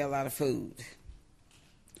throws away a lot of food,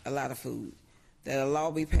 that a law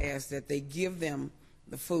be passed that they give them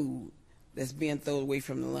the food that's being thrown away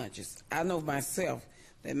from the lunches. I know myself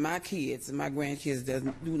that my kids and my grandkids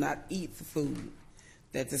do not eat the food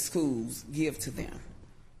that the schools give to them.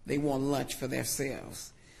 They want lunch for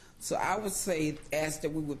themselves. So I would ask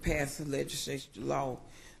that we would pass a legislation law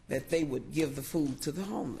that they would give the food to the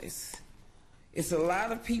homeless. It's a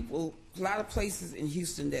lot of people, a lot of places in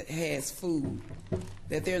Houston that has food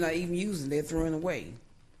that they're not even using, they're throwing away.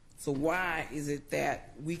 So why is it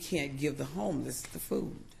that we can't give the homeless the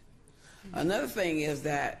food? Another thing is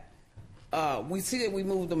that we see that we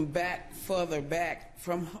moved them further back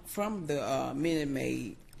from the Minute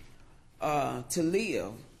Maid to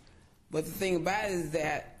live. But the thing about it is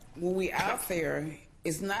that when we out there,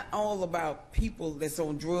 it's not all about people that's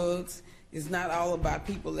on drugs. It's not all about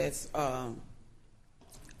people that's,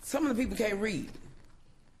 some of the people can't read.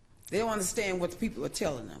 They don't understand what the people are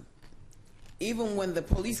telling them. Even when the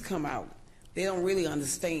police come out, they don't really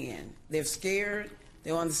understand. They're scared.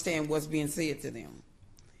 they'll understand what's being said to them.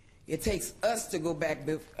 It takes us to go back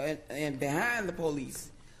and behind the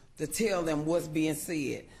police to tell them what's being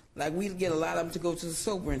said. Like we get a lot of them to go to the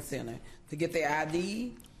sobering center to get their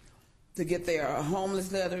ID, to get their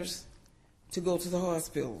homeless letters, to go to the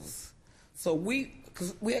hospitals. So we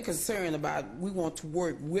are concerned about, we want to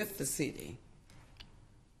work with the city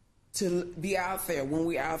to be out there when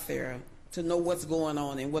we're out there to know what's going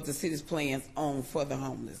on and what the city's plans on for the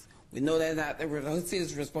homeless. We know that's not the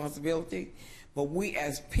city's responsibility, but we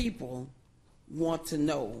as people want to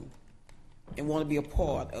know and want to be a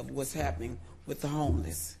part of what's happening with the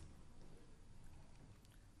homeless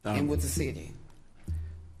and with the city.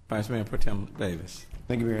 Vice Mayor Pro Tem Davis.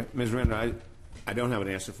 Thank you, Mayor. Ms. Render, I don't have an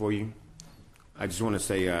answer for you. I just want to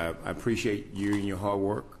say I appreciate you and your hard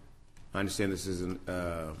work. I understand this is an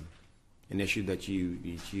issue that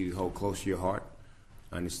you hold close to your heart.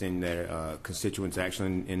 I understand that constituents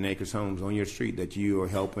actually in Acres Homes on your street that you are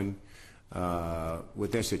helping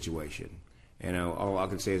with their situation. And all I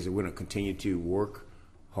can say is that we're going to continue to work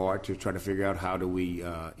hard to try to figure out how do we get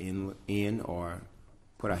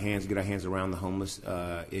our hands around the homeless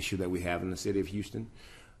issue that we have in the city of Houston.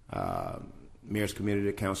 Mayor's committed to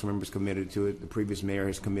it, council members committed to it, the previous mayor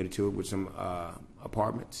has committed to it with some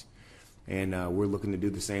apartments. And we're looking to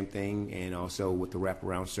do the same thing, and also with the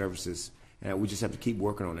wraparound services. We just have to keep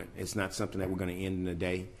working on it. It's not something that we're going to end in a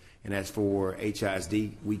day. And as for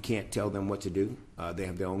HISD, we can't tell them what to do. They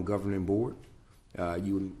have their own governing board.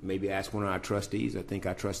 You would maybe ask one of our trustees. I think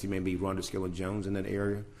our trustee may be Rhonda Skilla Jones in that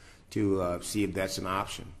area to see if that's an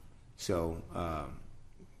option. So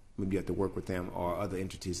maybe you have to work with them or other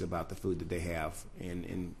entities about the food that they have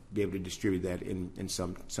and be able to distribute that in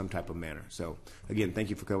some type of manner. So again, thank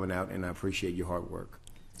you for coming out, and I appreciate your hard work.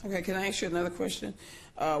 Okay, can I ask you another question?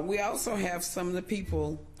 We also have some of the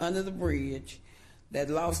people under the bridge that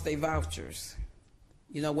lost their vouchers.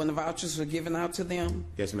 You know, when the vouchers were given out to them?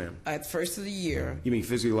 Yes, ma'am. At the first of the year. You mean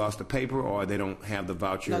physically lost the paper, or they don't have the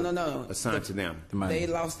voucher assigned to them? They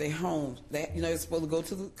lost their homes. They're supposed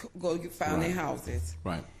to go find their houses.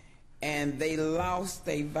 Right. And they lost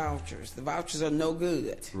their vouchers. The vouchers are no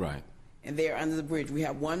good. Right. And they're under the bridge. We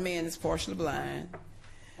have one man that's partially blind.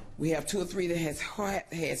 We have 2 or 3 that has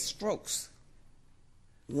had strokes.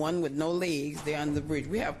 One with no legs. They're under the bridge.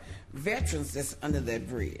 We have veterans that's under that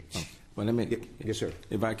bridge. Oh. Well, let me, yes, sir.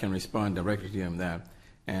 If I can respond directly to him that,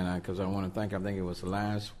 and because I want to thank, I think it was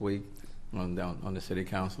last week on the City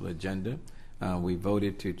Council agenda, we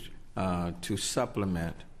voted to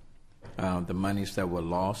supplement the monies that were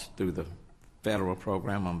lost through the federal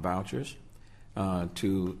program on vouchers,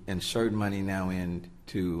 to insert money now in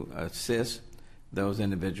to assist those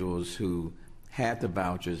individuals who had the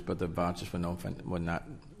vouchers, but the vouchers were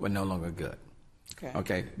no longer good.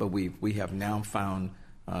 Okay. But we have now found.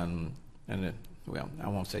 Well, I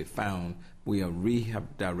won't say found. We have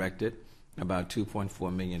redirected about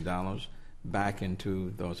 $2.4 million back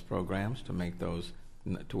into those programs to make those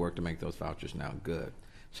vouchers now good.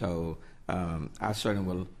 So I certainly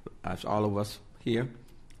will, as all of us here,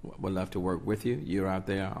 would love to work with you. You're out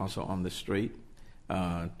there also on the street,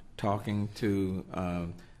 talking to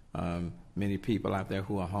many people out there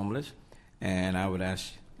who are homeless, and I would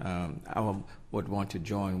ask, I would want to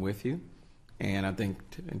join with you. And I think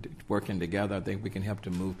working together, I think we can help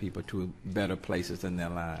to move people to better places in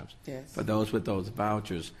their lives. Yes. For those with those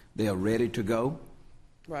vouchers, they are ready to go.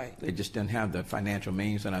 Right. They just didn't have the financial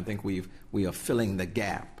means, and I think we are filling the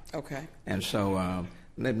gap. Okay. And so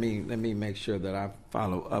let me make sure that I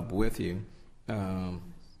follow up with you,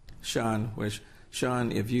 Sean.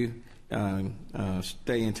 If you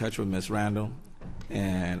stay in touch with Ms. Randall,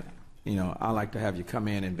 and I'd like to have you come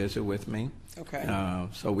in and visit with me. Okay.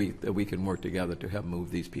 So we can work together to help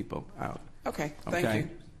move these people out. Okay. Thank you.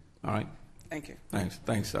 All right. Thank you.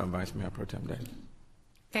 Thanks, Vice Mayor Pro Tem Davis.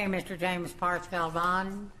 Okay, Mr. James Parks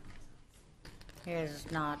Galvan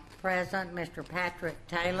is not present. Mr. Patrick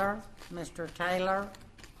Taylor. Mr. Taylor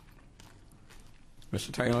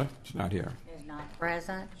is not here. is not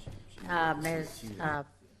present. Ms.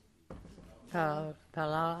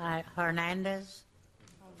 Paola Hernandez.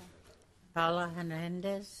 Paola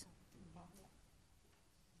Hernandez.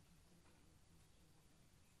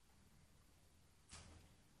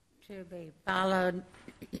 To be followed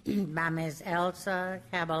by Ms. Elsa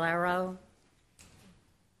Caballero.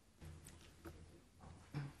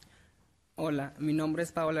 Hola, mi nombre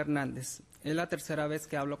es Paola Hernández. Es la tercera vez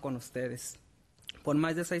que hablo con ustedes. Por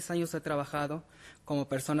más de 6 años he trabajado como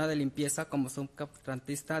persona de limpieza como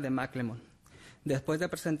subcontratista de McLemon. Después de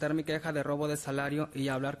presentar mi queja de robo de salario y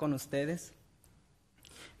hablar con ustedes,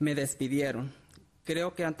 me despidieron.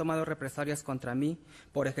 Creo que han tomado represalias contra mí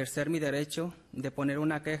por ejercer mi derecho de poner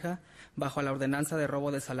una queja bajo la ordenanza de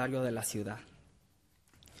robo de salario de la ciudad.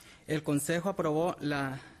 El Consejo aprobó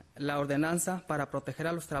la ordenanza para proteger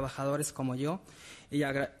a los trabajadores como yo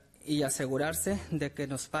y asegurarse de que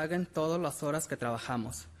nos paguen todas las horas que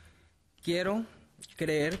trabajamos. Quiero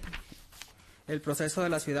creer el proceso de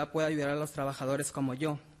la ciudad puede ayudar a los trabajadores como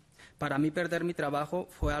yo. Para mí perder mi trabajo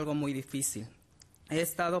fue algo muy difícil. He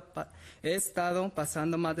estado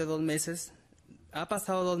pasando más de 2 meses. Ha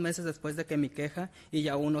pasado 2 meses después de que mi queja y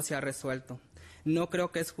aún no se ha resuelto. No creo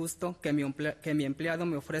que es justo que mi empleado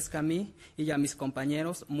me ofrezca a mí y a mis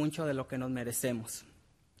compañeros mucho de lo que nos merecemos.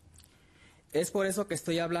 Es por eso que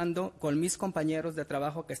estoy hablando con mis compañeros de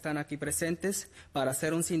trabajo que están aquí presentes para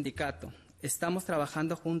hacer un sindicato. Estamos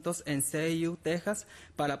trabajando juntos en CIU, Texas,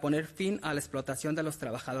 para poner fin a la explotación de los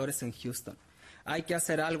trabajadores en Houston. Hay que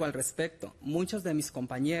hacer algo al respecto. Muchos de mis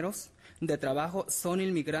compañeros de trabajo son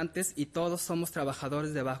inmigrantes y todos somos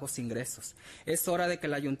trabajadores de bajos ingresos. Es hora de que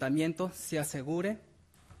el ayuntamiento se asegure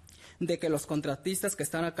de que los contratistas que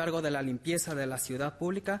están a cargo de la limpieza de la ciudad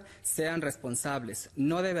pública sean responsables.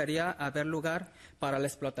 No debería haber lugar para la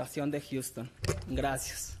explotación de Houston.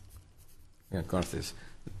 Gracias. Yeah, Cortes.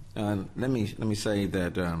 Let me say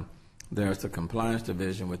that there's the compliance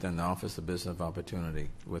division within the Office of Business Opportunity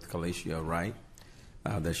with Kalicia Wright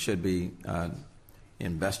that should be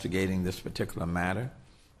investigating this particular matter.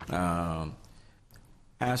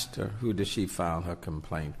 Asked her who did she file her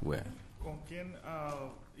complaint with. ¿Con quién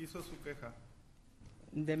hizo su queja?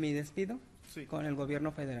 ¿De mi despido? Sí. Con el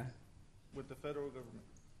gobierno federal. With the federal government.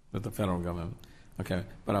 With the federal government. Okay,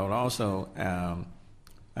 but I would also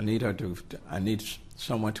I need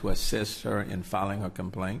someone to assist her in filing her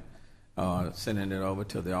complaint, sending it over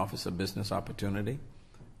to the Office of Business Opportunity,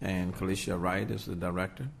 and Kalicia Wright is the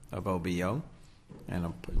director of OBO,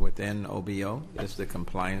 and within OBO is the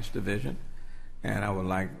compliance division, and I would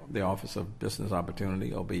like the Office of Business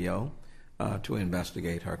Opportunity, OBO, to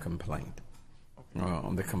investigate her complaint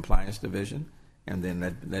on the compliance division, and then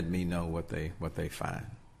let me know what they find.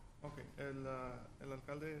 Okay, el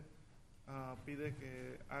alcalde pide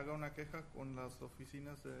que haga una queja con las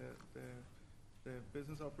oficinas de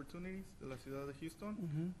Business Opportunities de la ciudad de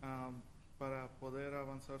Houston para poder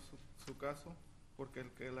avanzar su caso, porque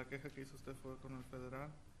la queja que hizo usted fue con el federal.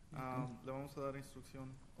 Le vamos a dar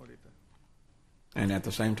instrucción ahorita. And at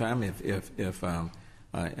the same time, if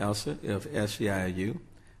SEIU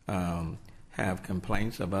have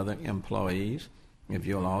complaints of other employees, if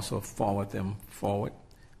you'll also forward them forward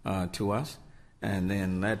to us, and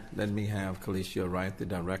then let me have Kalicia Wright, the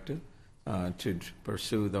director, to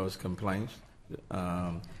pursue those complaints.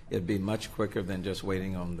 It'd be much quicker than just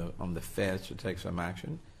waiting on the feds to take some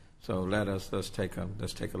action. So let's take a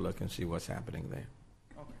look and see what's happening there.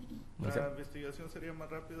 Okay. La investigación sería más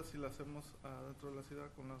rápida si la hacemos dentro de la ciudad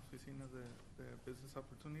con las oficinas de Business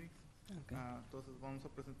Opportunity. Okay. Entonces vamos a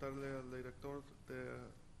presentarle al director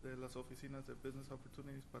de las oficinas de Business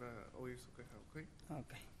Opportunities para oír su queja, ¿ok?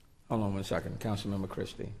 Okay. Hold on one second. Councilmember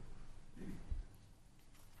Christie.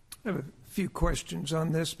 I have a few questions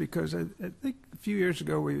on this because I think a few years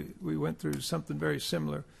ago we went through something very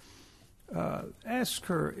similar. Ask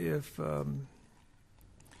her if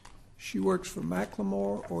she works for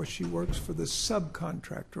Macklemore or she works for the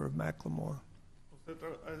subcontractor of Macklemore. ¿Usted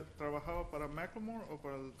trabajaba para Macklemore o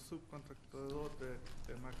para el subcontractor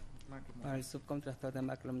de Macklemore? Para el subcontractor de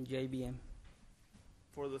Macklemore, JBM.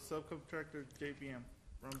 For the subcontractor JBM,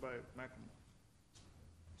 run by Macklemore.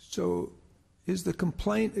 So, is the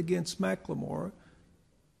complaint against Macklemore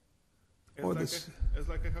or ¿Es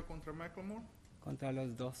la queja contra Macklemore? Contra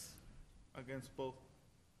los dos. Against both.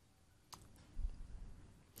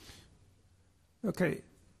 Okay.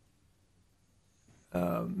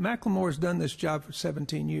 Macklemore's done this job for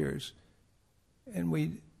 17 years, and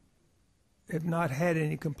we have not had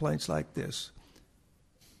any complaints like this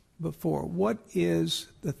before. What is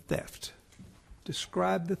the theft?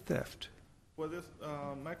 Describe the theft.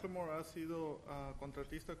 Macklemore ha sido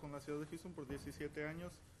contratista con la ciudad de Houston por 17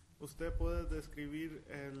 años. ¿Usted puede describir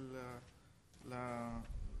la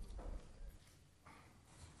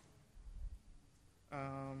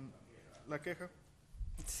queja?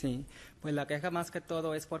 Sí, pues la queja más que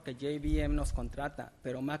todo es porque JBM nos contrata,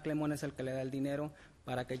 pero Macklemore es el que le da el dinero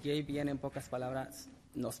para que JBM, en pocas palabras,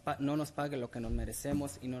 no nos pague lo que nos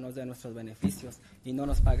merecemos y no nos dé nuestros beneficios y no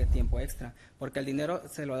nos pague tiempo extra, porque el dinero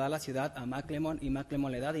se lo da la ciudad a Macklemore y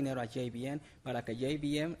Macklemore le da dinero a JBM para que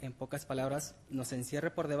JBM, en pocas palabras, nos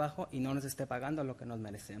encierre por debajo y no nos esté pagando lo que nos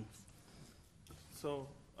merecemos. So,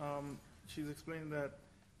 she's explained that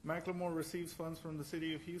Macklemore receives funds from the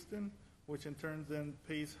city of Houston, which in turn then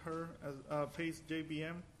pays her as pays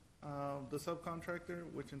JBM, the subcontractor,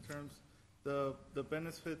 which in terms the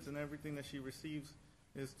benefits and everything that she receives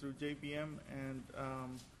is through JBM, and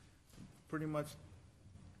pretty much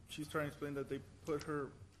she's trying to explain that they put her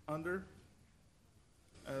under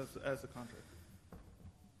as a contractor.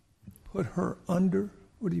 Put her under?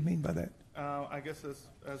 What do you mean by that? I guess as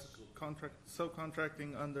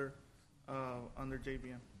subcontracting under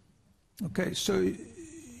JBM. Okay, so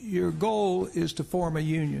your goal is to form a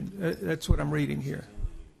union. That's what I'm reading here.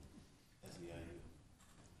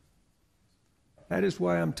 That is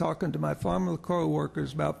why I'm talking to my former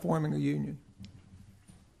co-workers about forming a union.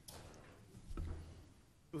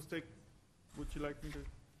 Usted, would you like me to?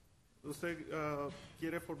 ¿Usted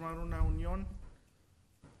quiere formar una unión?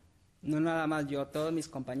 No nada más yo, todos mis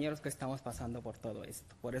compañeros que estamos pasando por todo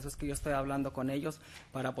esto. Por eso es que yo estoy hablando con ellos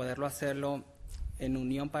para poderlo hacerlo en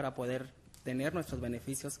unión, para poder tener nuestros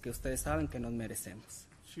beneficios que ustedes saben que nos merecemos.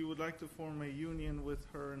 She would like to form a union with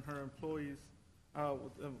her and her employees,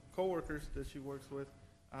 with co-workers that she works with,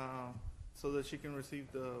 so that she can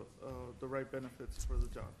receive the right benefits for the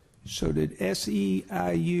job. So did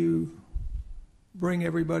SEIU bring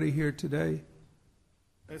everybody here today?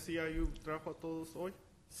 SEIU trajo a todos hoy.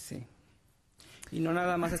 Sí. Y no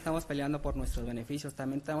nada más estamos peleando por nuestros beneficios,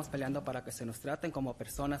 también estamos peleando para que se nos traten como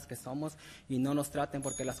personas que somos y no nos traten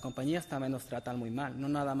porque las compañías también nos tratan muy mal. No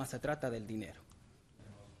nada más se trata del dinero.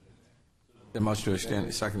 The motion to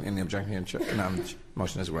extend, second in the objection,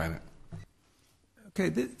 motion is granted. Okay,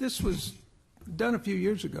 this was done a few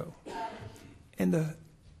years ago, and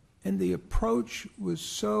the approach was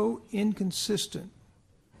so inconsistent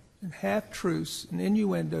and half-truths and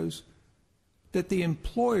innuendos that the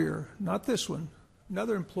employer, not this one,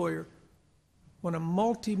 another employer, won a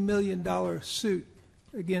multi-million-dollar suit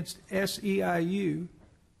against SEIU.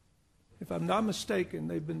 If I'm not mistaken,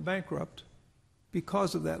 they've been bankrupt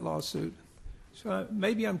because of that lawsuit. So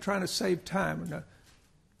maybe I'm trying to save time.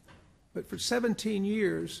 But for 17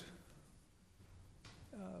 years,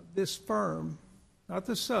 this firm, not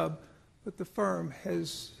the sub, but the firm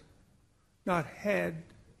has not had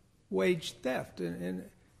wage theft. And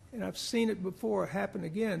I've seen it before happen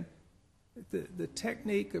again. The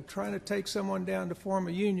technique of trying to take someone down to form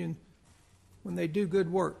a union when they do good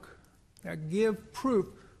work. Now give proof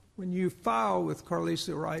when you file with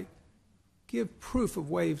Carlisa Wright. Give proof of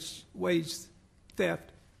wage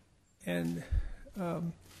theft, and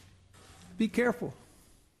be careful,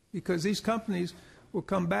 because these companies will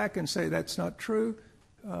come back and say that's not true.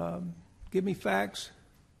 Give me facts,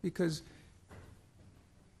 because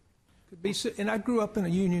and I grew up in a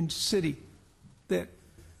union city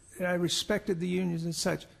and I respected the unions and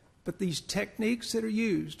such, but these techniques that are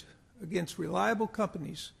used against reliable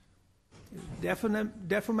companies,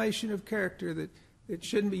 defamation of character that it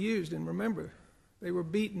shouldn't be used. And remember, they were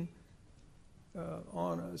beaten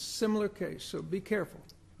on a similar case, so be careful.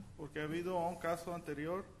 Porque ha habido un caso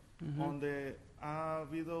anterior donde ha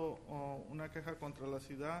habido una queja contra la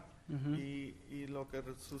ciudad y lo que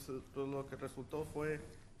resultó fue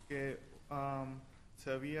que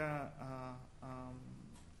se había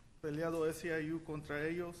peleado SEIU contra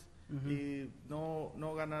ellos y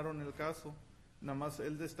no ganaron el caso. Nada más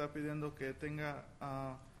él está pidiendo que tenga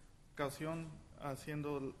caución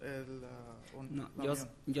haciendo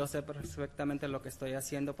yo sé perfectamente lo que estoy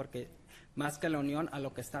haciendo, porque más que la unión, a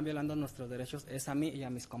lo que están violando nuestros derechos es a mí y a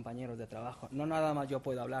mis compañeros de trabajo. No nada más yo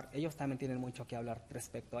puedo hablar, ellos también tienen mucho que hablar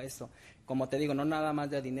respecto a eso. Como te digo, no nada más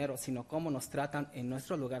de dinero, sino cómo nos tratan en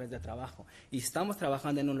nuestros lugares de trabajo. Y estamos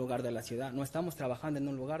trabajando en un lugar de la ciudad, no estamos trabajando en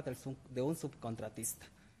un lugar de un subcontratista.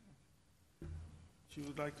 She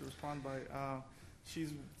would like to respond by,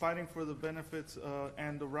 she's fighting for the benefits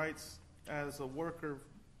and the rights as a worker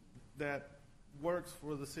that works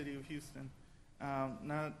for the city of Houston,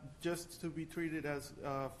 not just to be treated as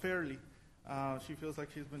fairly. She feels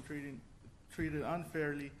like she's been treated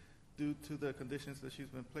unfairly due to the conditions that she's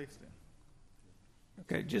been placed in.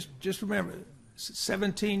 Okay, just remember,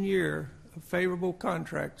 17-year favorable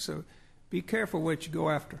contract, so be careful what you go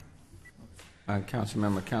after.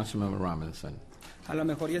 Councilmember Robinson. A lo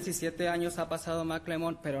mejor 17 años ha pasado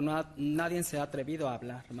McLemore, pero nadie se ha atrevido a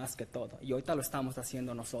hablar más que todo. Y ahorita lo estamos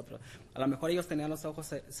haciendo nosotros. A lo mejor ellos tenían los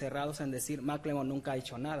ojos cerrados en decir McLemore nunca ha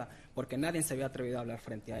hecho nada, porque nadie se había atrevido a hablar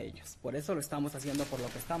frente a ellos. Por eso lo estamos haciendo, por lo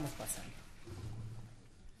que estamos pasando.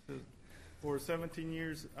 For 17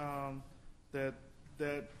 years, that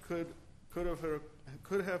could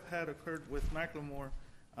have had occurred with McLemore,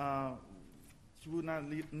 she would not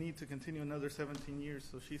need to continue another 17 years,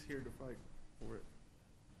 so she's here to fight for it.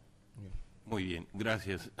 Muy bien,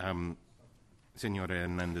 gracias. señora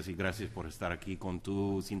Hernández, y gracias por estar aquí con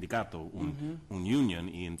tu sindicato, un union,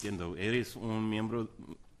 y entiendo, ¿eres una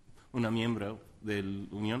miembro del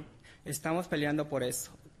union? Estamos peleando por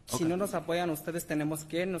eso. Si no nos apoyan ustedes, tenemos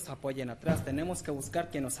que nos apoyen atrás, tenemos que buscar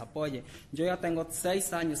quien nos apoye. Yo ya tengo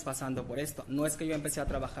 6 años pasando por esto, no es que yo empecé a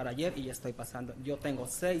trabajar ayer y ya estoy pasando, yo tengo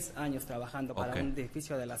 6 años trabajando para un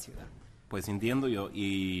edificio de la ciudad. Pues entiendo yo,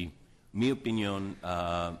 y mi opinión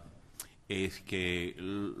es que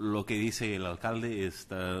lo que dice el alcalde es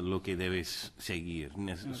lo que debes seguir.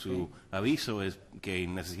 Su aviso es que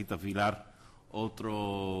necesita afilar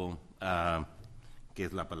otro, ¿qué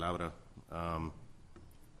es la palabra?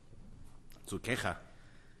 Su queja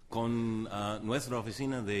con nuestra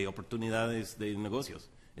oficina de oportunidades de negocios.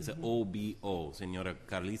 Es OBO, señora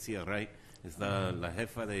Carlicia Ray, está la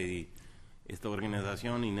jefa de esta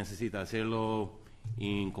organización y necesita hacerlo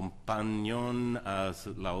en compañón a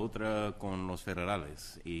la otra con los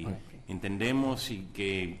federales. Y entendemos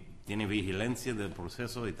que tiene vigilancia del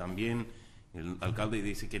proceso, y también el alcalde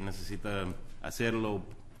dice que necesita hacerlo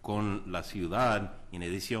con la ciudad, en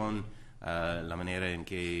adición a la manera en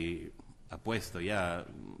que ha puesto ya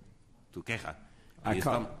tu queja. Y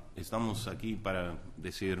estamos aquí para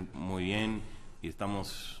decir muy bien, y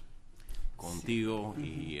estamos contigo,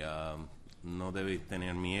 y no debe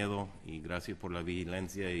tener miedo, y gracias por la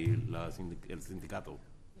vigilancia y el sindicato.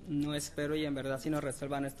 No espero, y en verdad si nos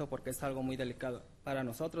resuelvan esto, porque es algo muy delicado para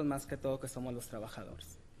nosotros, más que todo que somos los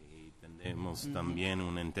trabajadores. Y tenemos también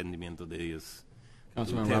un entendimiento de ellos.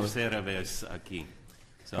 Councilman Tercera vez aquí.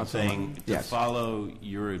 So I'm saying to follow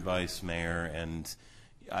your advice, Mayor, and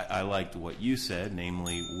I liked what you said,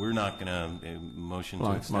 namely, we're not going to motion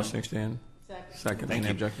to extend. Motion extend. Second.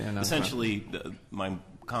 Thank you. Essentially, my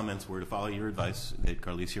comments were to follow your advice that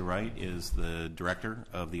Carlicia Wright is the director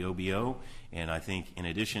of the OBO, and I think in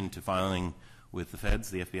addition to filing with the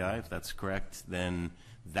feds, the FBI, if that's correct, then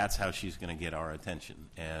that's how she's going to get our attention.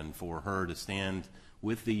 And for her to stand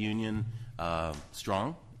with the union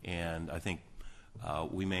strong, and I think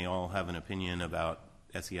we may all have an opinion about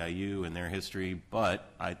SEIU and their history, but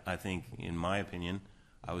I think, in my opinion,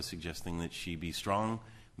 I was suggesting that she be strong,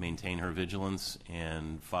 maintain her vigilance,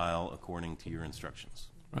 and file according to your instructions.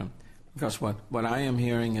 Right. Because what I am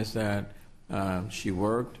hearing is that she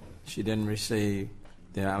worked, she didn't receive,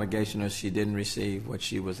 the allegation is she didn't receive what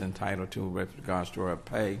she was entitled to with regards to her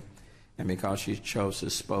pay, and because she chose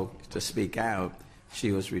to speak out,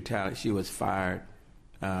 she was fired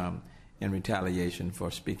in retaliation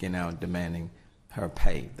for speaking out, demanding her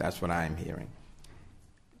pay. That's what I am hearing.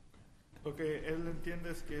 Lo que él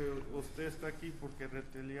entiende es que usted está aquí porque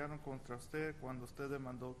retaliaron contra usted cuando usted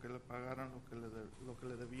demandó que le pagaran lo que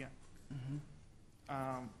le debían.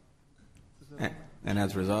 And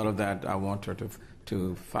as a result of that, I want her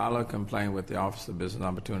to file a complaint with the Office of Business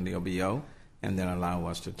Opportunity, OBO, and then allow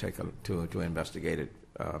us to investigate it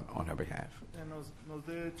on her behalf. Nos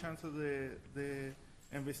dé chance de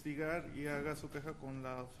investigar y haga su queja con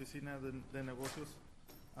la oficina de negocios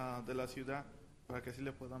de la ciudad para que así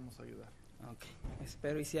le podamos ayudar. Okay.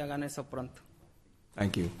 Espero y si hagan eso pronto.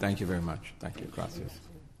 Thank you. Thank you very much. Thank you. Gracias.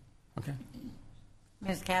 Okay.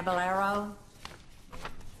 Ms. Caballero,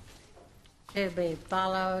 to be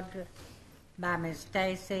followed by Ms.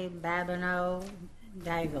 Stacy Babineau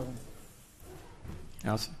Daigle.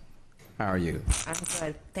 Elsa, how are you? I'm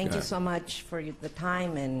good. Thank you so much for the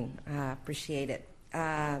time, and appreciate it.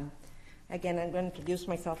 Again, I'm going to introduce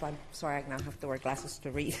myself. I'm sorry, I now have to wear glasses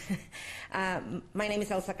to read. My name is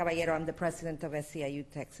Elsa Caballero. I'm the president of SEIU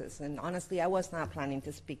Texas. And honestly, I was not planning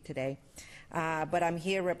to speak today. But I'm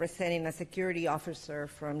here representing a security officer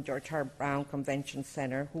from George R. Brown Convention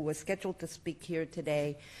Center who was scheduled to speak here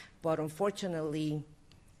today, but unfortunately,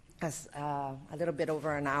 as a little bit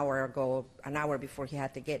over an hour ago, an hour before he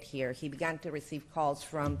had to get here, he began to receive calls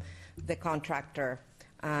from the contractor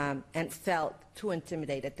and felt too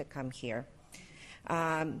intimidated to come here.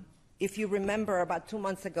 If you remember, about 2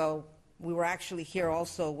 months ago, we were actually here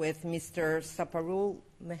also with Mr. Saparul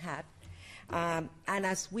Mehat. And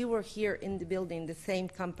as we were here in the building, the same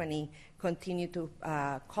company continued to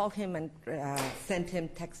call him and send him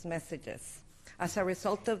text messages. As a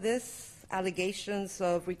result of this, allegations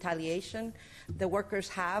of retaliation, the workers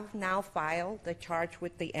have now filed a charge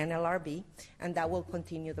with the NLRB, and that will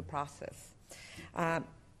continue the process.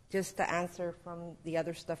 Just to answer from the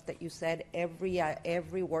other stuff that you said,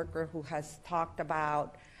 every worker who has talked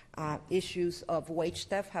about issues of wage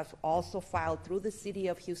theft have also filed through the City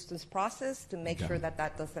of Houston's process to make sure that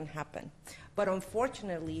that doesn't happen. But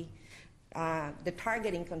unfortunately, the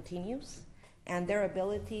targeting continues, and their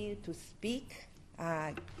ability to speak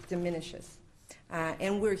diminishes.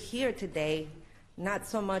 And we're here today not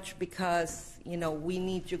so much because, we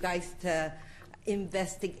need you guys to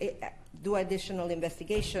investigate, do additional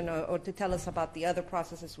investigation or to tell us about the other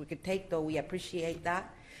processes we could take, though we appreciate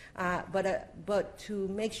that. But to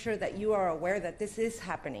make sure that you are aware that this is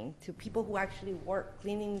happening to people who actually work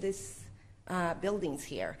cleaning this buildings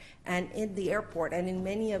here and in the airport and in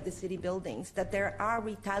many of the city buildings, that they are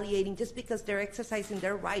retaliating just because they're exercising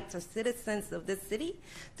their rights as citizens of this city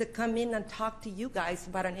to come in and talk to you guys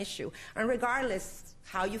about an issue. And regardless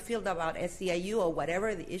how you feel about SEIU or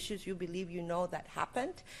whatever the issues you believe that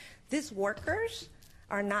happened, these workers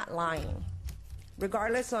are not lying.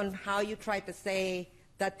 Regardless on how you try to say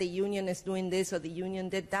that the union is doing this or the union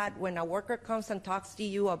did that, when a worker comes and talks to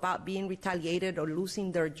you about being retaliated or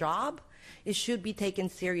losing their job, it should be taken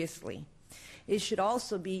seriously. It should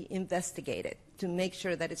also be investigated to make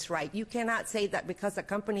sure that it's right. You cannot say that because a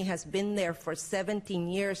company has been there for 17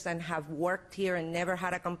 years and have worked here and never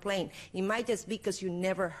had a complaint. It might just be because you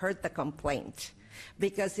never heard the complaint.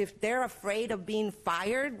 Because if they're afraid of being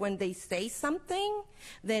fired when they say something,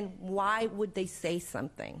 then why would they say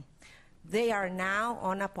something? They are now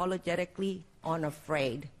unapologetically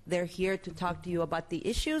unafraid. They're here to talk to you about the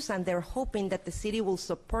issues, and they're hoping that the city will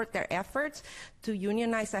support their efforts to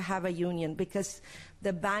unionize and have a union, because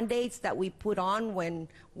the Band-Aids that we put on when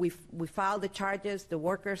we file the charges, the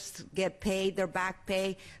workers get paid, their back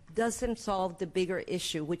pay, doesn't solve the bigger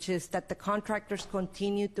issue, which is that the contractors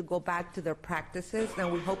continue to go back to their practices,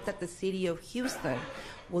 and we hope that the city of Houston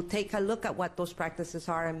will take a look at what those practices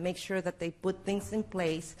are and make sure that they put things in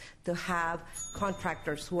place to have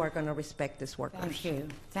contractors who are going to respect these workers. Thank you.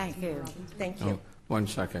 Thank you. Thank you. 1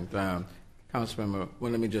 second. Councilmember,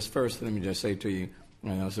 well, let me just say to you,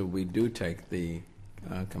 so we do take the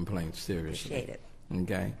complaints seriously. Appreciate it.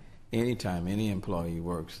 Okay? Anytime any employee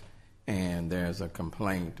works and there's a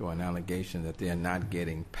complaint or an allegation that they're not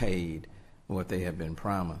getting paid what they have been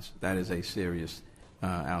promised, that is a serious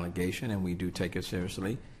allegation, and we do take it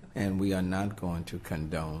seriously, and we are not going to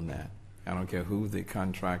condone that. I don't care who the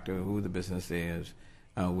contractor, who the business is,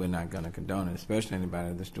 we're not going to condone it, especially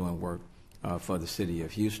anybody that's doing work for the city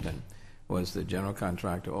of Houston, or it's the general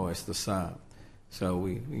contractor or it's the sub. So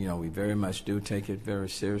we very much do take it very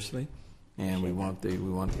seriously, and we want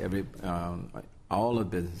all the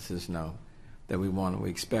businesses know that we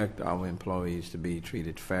expect our employees to be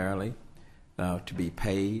treated fairly, to be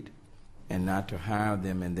paid, and not to hire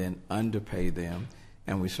them and then underpay them.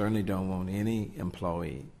 And we certainly don't want any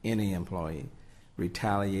employee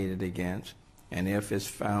retaliated against. And if it's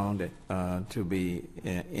found to be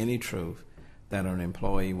any truth that an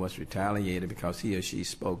employee was retaliated because he or she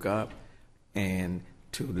spoke up and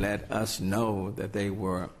to let us know that they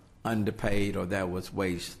were underpaid or that was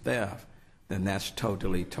wage theft, then that's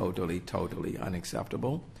totally, totally, totally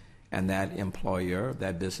unacceptable. And that employer,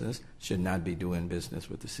 that business, should not be doing business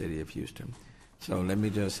with the city of Houston. So let me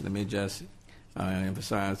just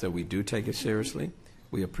emphasize that we do take it seriously.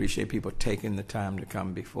 We appreciate people taking the time to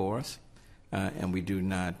come before us, and we do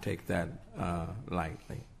not take that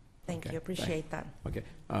lightly. Thank you. Appreciate that. Okay.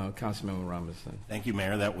 Councilmember Robinson. Thank you,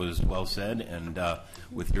 Mayor. That was well said, and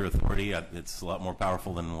with your authority, it's a lot more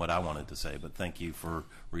powerful than what I wanted to say, but thank you for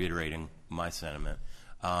reiterating my sentiment.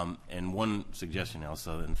 And one suggestion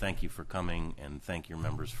also, and thank you for coming, and thank your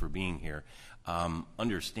members for being here.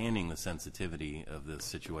 Understanding the sensitivity of this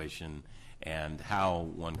situation and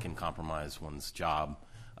how one can compromise one's job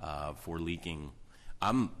for leaking,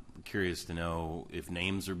 I'm curious to know if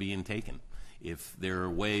names are being taken. If there are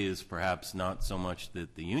ways, perhaps not so much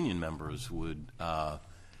that the union members would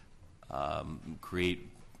create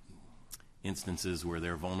instances where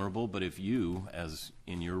they're vulnerable, but if you, as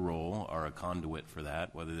in your role, are a conduit for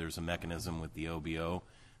that, whether there's a mechanism with the OBO,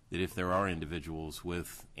 that if there are individuals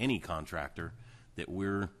with any contractor, that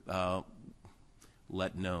we're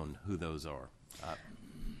let known who those are.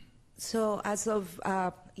 So as of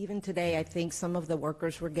even today, I think some of the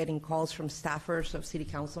workers were getting calls from staffers of city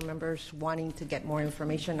council members wanting to get more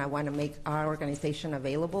information. I want to make our organization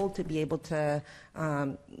available to be able to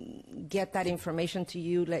get that information to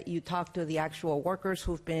you, let you talk to the actual workers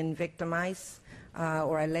who've been victimized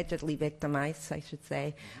or allegedly victimized, I should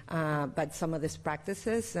say, but some of these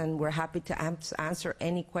practices, and we're happy to answer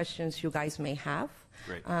any questions you guys may have.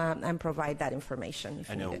 Great. And provide that information if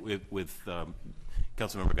I know with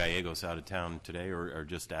Councilmember Gallegos out of town today or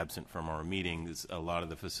just absent from our meetings, a lot of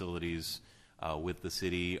the facilities with the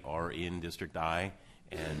city are in District I,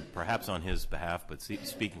 and perhaps on his behalf, but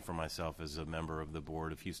speaking for myself as a member of the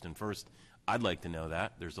board of Houston First, I'd like to know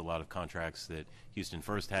that. There's a lot of contracts that Houston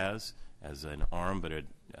First has as an arm, but an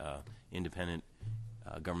independent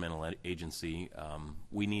governmental agency,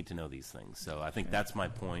 we need to know these things. So I think that's my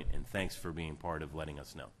point, and thanks for being part of letting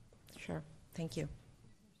us know. Sure. Thank you.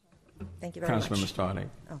 Thank you very much. Councilmember Starling.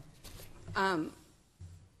 Oh.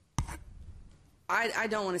 I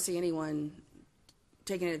don't want to see anyone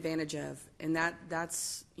taken advantage of, and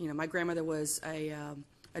that's my grandmother was a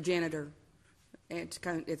janitor at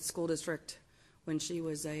the school district when she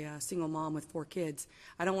was a single mom with 4 kids.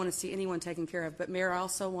 I don't want to see anyone taken care of. But Mayor, I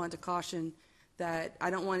also want to caution that I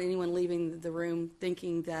don't want anyone leaving the room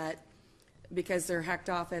thinking that because they're hacked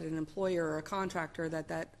off at an employer or a contractor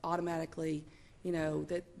that automatically,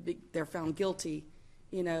 that they're found guilty,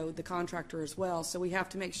 the contractor as well. So we have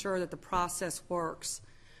to make sure that the process works.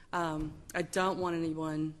 I don't want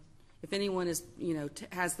anyone, if anyone is,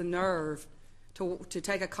 has the nerve to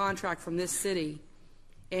take a contract from this city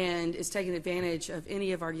and is taking advantage of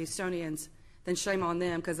any of our Houstonians, then shame on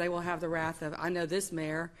them, because they will have the wrath of, I know this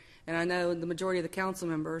mayor, and I know the majority of the council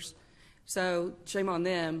members, so shame on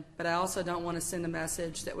them. But I also don't want to send a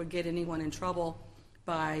message that would get anyone in trouble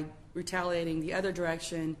by retaliating the other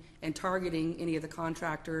direction and targeting any of the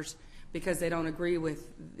contractors because they don't agree with,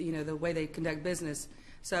 the way they conduct business.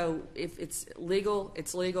 So if it's legal,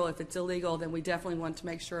 it's legal. If it's illegal, then we definitely want to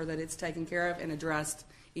make sure that it's taken care of and addressed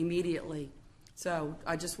immediately. So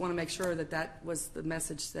I just want to make sure that that was the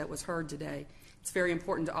message that was heard today. It's very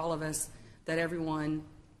important to all of us that everyone's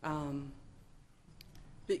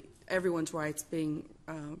rights being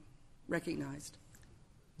recognized.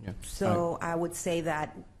 Yeah. So I would say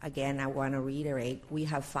that, again, I want to reiterate, we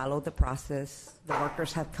have followed the process. The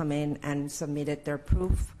workers have come in and submitted their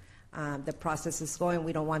proof. The process is going.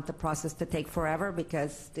 We don't want the process to take forever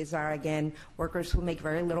because these are, again, workers who make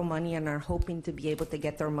very little money and are hoping to be able to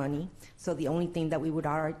get their money. So the only thing that we would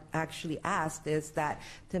actually ask is that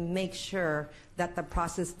to make sure that the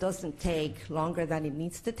process doesn't take longer than it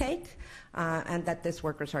needs to take, and that these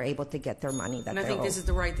workers are able to get their money that and I think this is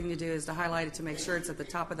the right thing to do, is to highlight it to make sure it's at the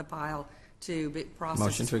top of the pile to be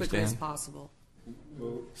processed as quickly as possible.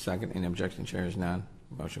 Second. Any objection? Chair is none.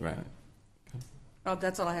 Motion granted. Oh,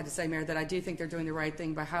 that's all I had to say, Mayor, that I do think they're doing the right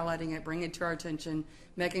thing by highlighting it, bringing it to our attention,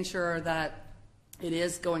 making sure that it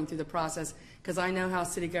is going through the process, because I know how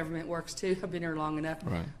city government works, too. I've been here long enough,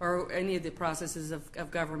 right. Or any of the processes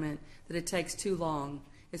of government, that it takes too long,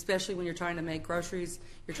 especially when you're trying to make groceries,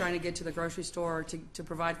 you're trying to get to the grocery store to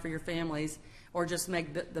provide for your families, or just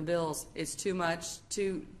make the bills. It's too much,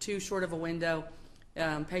 too short of a window,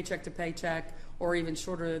 paycheck to paycheck, or even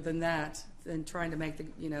shorter than that, than trying to make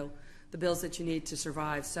the bills that you need to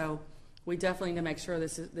survive. So we definitely need to make sure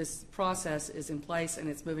this process is in place and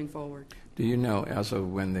it's moving forward. Do you know also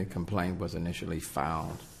when the complaint was initially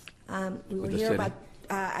filed? We were here about,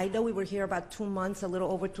 I know we were here about 2 months, a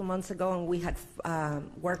little over 2 months ago, and we had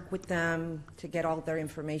worked with them to get all their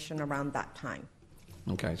information around that time.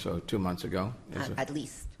 Okay, so 2 months ago? At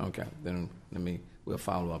least. Okay, then we'll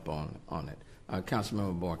follow up on it.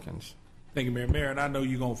 Councilmember Borkins. Thank you, Mayor. Mayor, and I know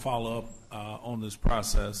you're going to follow up on this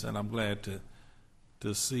process, and I'm glad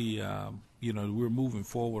to see, we're moving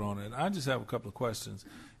forward on it. I just have a couple of questions.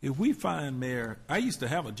 If we find, Mayor, I used to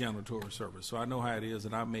have a janitorial service, so I know how it is,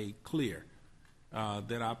 and I made clear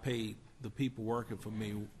that I paid the people working for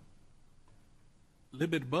me a little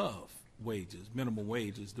bit above wages, minimum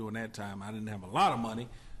wages during that time. I didn't have a lot of money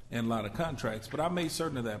and a lot of contracts, but I made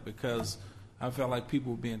certain of that because I felt like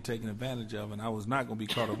people were being taken advantage of, and I was not going to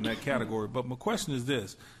be caught up in that category. But my question is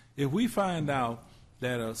this. If we find out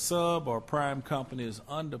that a sub or prime company is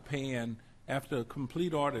underpaying after a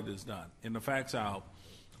complete audit is done and the facts are out,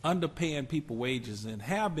 underpaying people wages and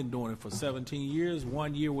have been doing it for 17 years,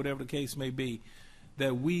 1 year, whatever the case may be,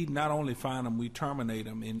 that we not only find them, we terminate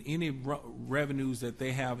them, and any revenues that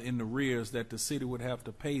they have in the rears that the city would have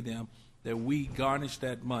to pay them, that we garnish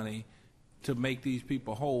that money to make these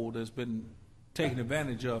people whole that's been taken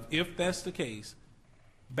advantage of, if that's the case,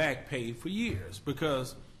 back pay for years,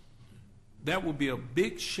 because that would be a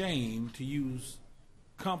big shame to use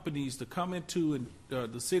companies to come into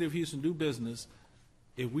the city of Houston, do business,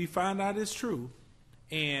 if we find out it's true,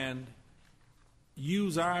 and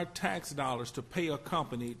use our tax dollars to pay a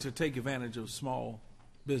company to take advantage of small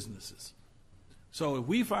businesses. So if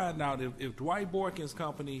we find out if Dwight Borkins'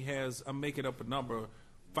 company has, I'm making up a number,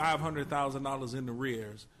 $500,000 in the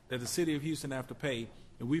rears that the city of Houston have to pay,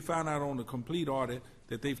 and we find out on the complete audit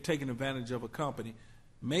that they've taken advantage of a company,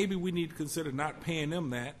 maybe we need to consider not paying them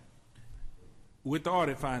that with the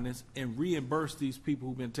audit findings and reimburse these people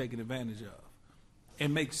who've been taken advantage of,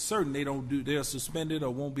 and make certain they're suspended or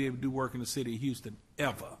won't be able to do work in the city of Houston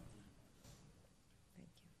ever. Thank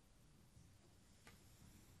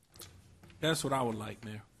you. That's what I would like,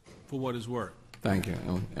 Mayor, for what it's worth. Thank you,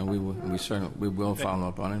 and we will follow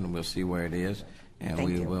up on it, and we'll see where it is, and Thank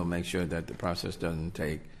you. will make sure that the process doesn't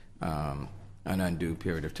take an undue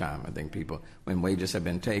period of time. I think when wages have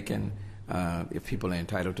been taken, if people are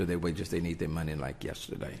entitled to their wages, they need their money like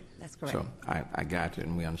yesterday. That's correct. So I got it,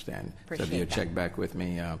 and we understand. Appreciate so if you that. check back with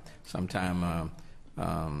me sometime,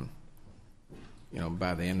 by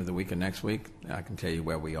the end of the week or next week, I can tell you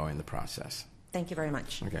where we are in the process. Thank you very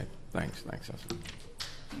much. Okay, thanks, Cecil.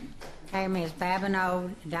 Okay, Ms. Babineau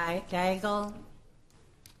Daigle.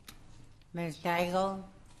 Ms. Daigle,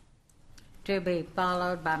 to be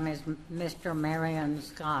followed by Mr. Marion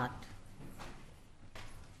Scott.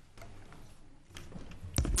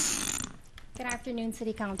 Good afternoon,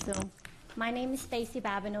 City Council. My name is Stacy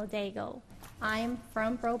Babineau Daigle. I'm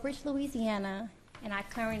from Breaux Bridge, Louisiana, and I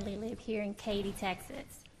currently live here in Katy,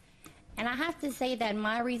 Texas. And I have to say that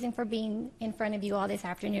my reason for being in front of you all this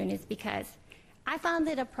afternoon is because I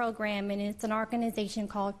founded a program, and it's an organization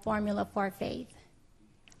called Formula for Faith.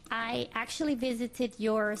 I actually visited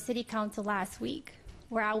your city council last week,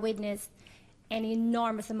 where I witnessed an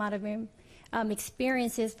enormous amount of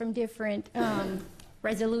experiences from different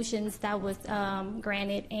resolutions that was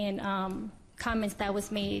granted and comments that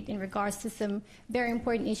was made in regards to some very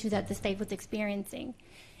important issues that the state was experiencing.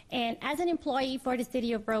 And as an employee for the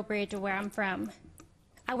city of Breaux Bridge, where I'm from,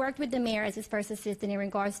 I worked with the mayor as his first assistant in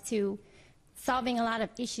regards to solving a lot of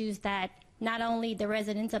issues that not only the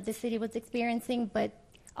residents of the city was experiencing, but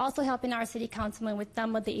also helping our city councilmen with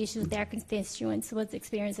some of the issues their constituents was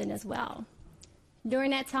experiencing as well.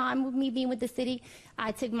 During that time, with me being with the city,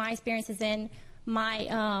 I took my experiences in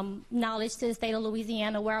my knowledge to the state of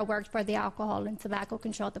Louisiana, where I worked for the Alcohol and Tobacco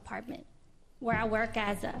Control Department, where I work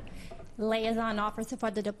as a liaison officer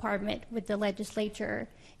for the department with the legislature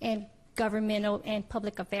and governmental and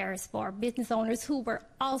public affairs for business owners who were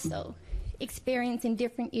also experiencing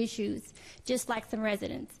different issues, just like some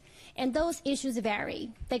residents. And those issues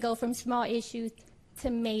vary. They go from small issues to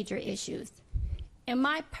major issues. And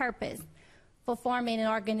my purpose for forming an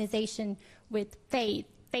organization with faith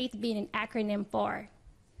being an acronym for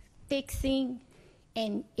fixing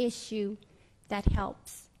an issue that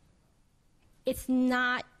helps. It's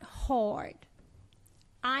not hard.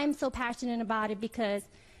 I'm so passionate about it because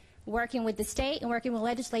working with the state and working with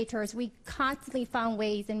legislators, we constantly found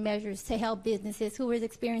ways and measures to help businesses who were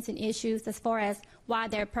experiencing issues as far as why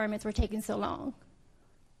their permits were taking so long,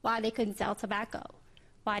 why they couldn't sell tobacco,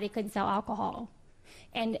 why they couldn't sell alcohol.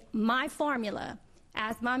 And my formula,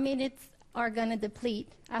 as my minutes are going to deplete,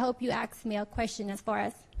 I hope you ask me a question as far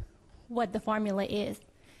as what the formula is.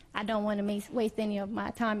 I don't want to waste any of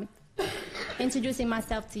my time introducing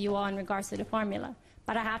myself to you all in regards to the formula.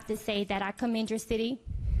 But I have to say that I commend your city.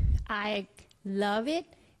 I love it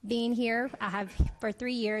being here. I have for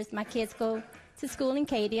 3 years. My kids go to school in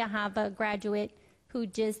Katy. I have a graduate who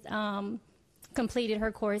just completed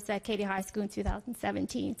her course at Katy High School in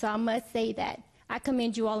 2017. So I must say that I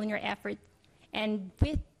commend you all in your efforts. And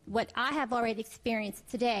with what I have already experienced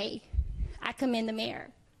today, I commend the mayor.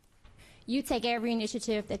 You take every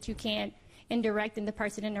initiative that you can in directing the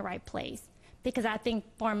person in the right place, because I think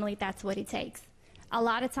formally that's what it takes. A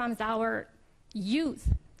lot of times our youth,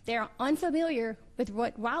 they're unfamiliar with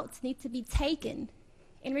what routes need to be taken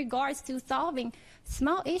in regards to solving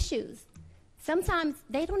small issues. Sometimes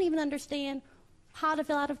they don't even understand how to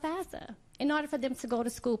fill out a FAFSA in order for them to go to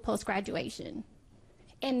school post-graduation.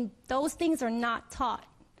 And those things are not taught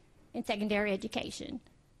in secondary education.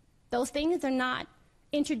 Those things are not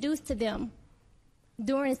introduced to them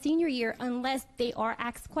during a senior year unless they are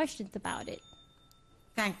asked questions about it.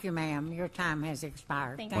 Thank you, ma'am. Your time has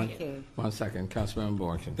expired. Thank you. 1 second, Councilman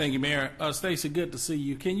Borkin. Thank you, Mayor. Stacy, good to see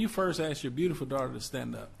you. Can you first ask your beautiful daughter to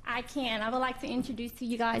stand up? I can. I would like to introduce to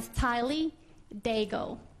you guys Tylee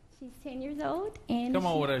Daigle. She's 10 years old. And Come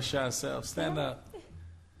on with her shy self. Stand up.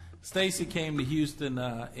 Stacy came to Houston,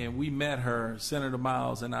 and we met her. Senator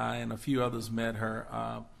Miles and I and a few others met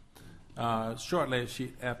her shortly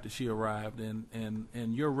after she arrived. And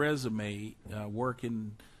your resume,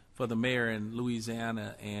 working for the mayor in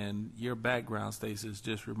Louisiana, and your background, Stacey, is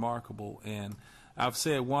just remarkable. And I've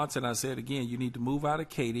said once, and I said again, you need to move out of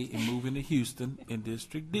Katy and move into Houston in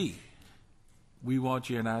District D. We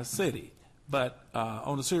want you in our city. But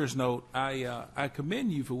on a serious note, I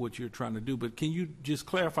commend you for what you're trying to do, but can you just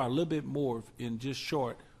clarify a little bit more in just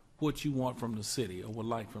short what you want from the city or would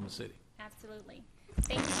like from the city? Absolutely.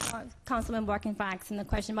 Thank you, Councilman Borkin, for asking the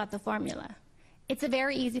question about the formula. It's a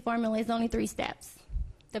very easy formula. It's only 3 steps.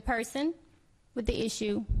 The person with the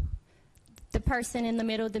issue, the person in the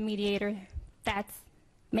middle, the mediator that's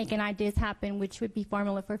making ideas happen, which would be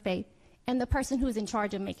Formula for Faith, and the person who's in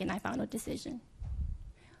charge of making that final decision.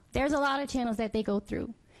 There's a lot of channels that they go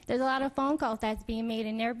through. There's a lot of phone calls that's being made,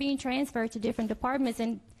 and they're being transferred to different departments,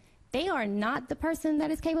 and they are not the person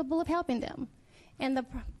that is capable of helping them. And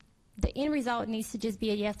the end result needs to just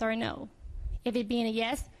be a yes or a no. If it being a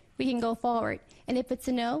yes, we can go forward. And if it's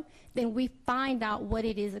a no, then we find out what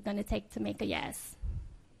it is going to take to make a yes.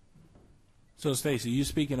 So, Stacy, you're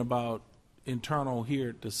speaking about internal here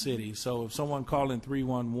at the city. So if someone calling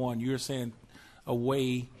 311, you're saying a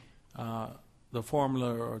way, the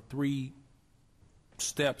formula or 3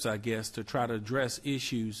 steps, I guess, to try to address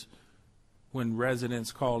issues when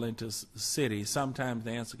residents call into the city. Sometimes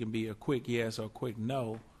the answer can be a quick yes or a quick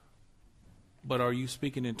no. But are you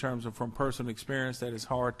speaking in terms of from personal experience that it's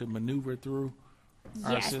hard to maneuver through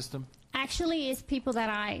our system? Actually, it's people that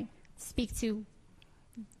I speak to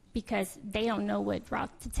because they don't know what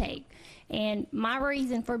route to take. And my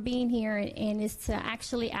reason for being here and is to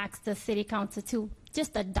actually ask the city council to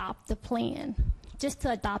just adopt the plan, just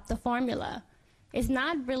to adopt the formula. It's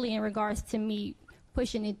not really in regards to me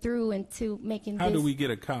pushing it through and to making How do we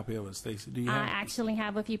get a copy of it, Stacy? Do you I have actually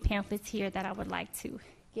have a few pamphlets here that I would like to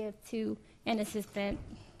give to an assistant,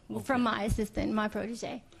 from my assistant, my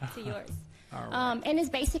protege, to yours. All right. And it's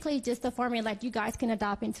basically just a formula that you guys can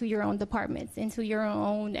adopt into your own departments, into your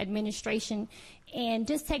own administration, and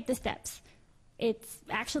just take the steps. It's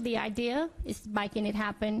actually the idea is making it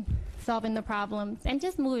happen, solving the problems, and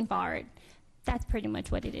just moving forward. That's pretty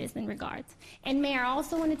much what it is in regards. And Mayor, I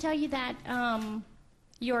also want to tell you that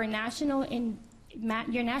your national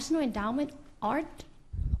endowment art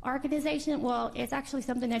organization, well, it's actually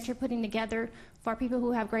something that you're putting together for people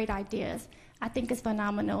who have great ideas. I think it's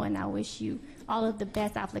phenomenal, and I wish you all of the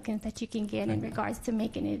best applicants that you can get in regards to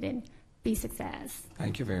making it and be success.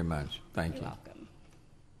 Thank you very much. Thank you. You're welcome.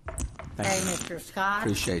 Thank you. Mr. Scott.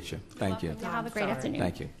 Appreciate you. Thank you. Y'all have a great afternoon.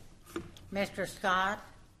 Thank you. Mr. Scott.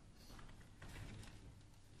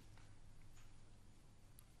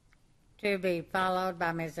 To be followed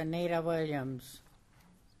by Ms. Anita Williams.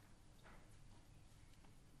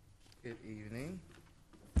 Good evening.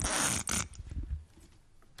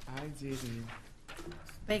 I didn't.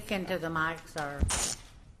 Speak into the mic, sir.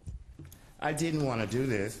 I didn't want to do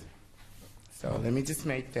this, so let me just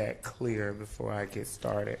make that clear before I get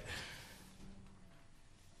started.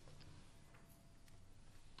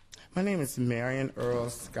 My name is Marion Earl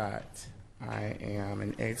Scott. I am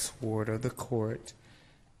an ex-ward of the court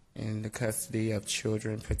in the custody of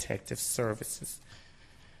Children Protective Services.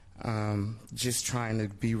 Just trying to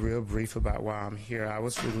be real brief about why I'm here. I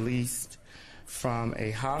was released from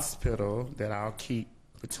a hospital that I'll keep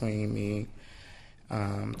between me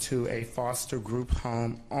to a foster group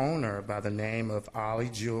home owner by the name of Ollie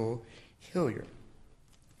Jewel Hilliard.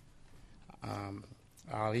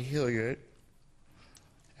 Ollie Hilliard,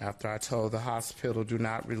 after I told the hospital do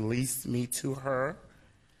not release me to her,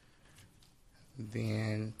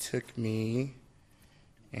 then took me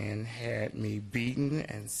and had me beaten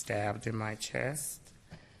and stabbed in my chest.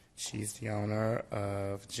 She's the owner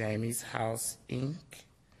of Jamie's House, Inc.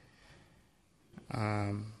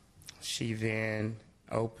 She then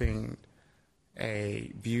opened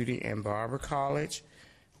a beauty and barber college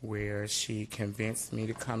where she convinced me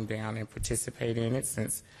to come down and participate in it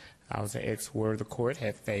since I was an ex-ward of the court,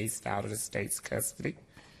 had phased out of the state's custody.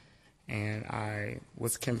 And I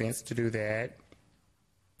was convinced to do that.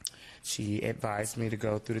 She advised me to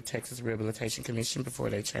go through the Texas Rehabilitation Commission before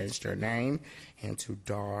they changed their name into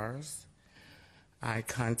DARS. I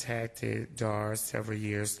contacted DARS several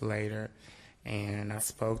years later, and I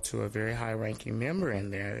spoke to a very high-ranking member in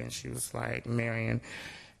there, and she was like, Marion,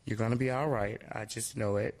 you're going to be all right. I just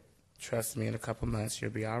know it. Trust me, in a couple months, you'll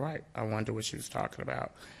be all right. I wonder what she was talking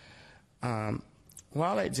about.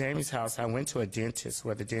 While at Jamie's house, I went to a dentist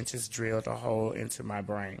where the dentist drilled a hole into my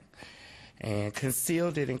brain and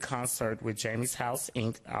concealed it in concert with Jamie's House,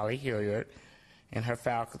 Inc., Ollie Hilliard, and her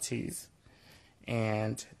faculties.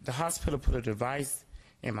 And the hospital put a device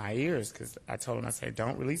in my ears because I told them, I said,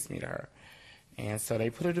 don't release me to her. And so they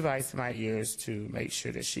put a device in my ears to make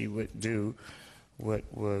sure that she would do what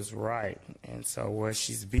was right. And so where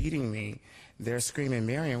she's beating me, they're screaming,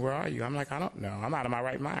 Marion, where are you? I'm like, I don't know. I'm out of my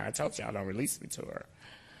right mind. I told y'all don't release me to her.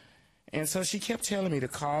 And so she kept telling me to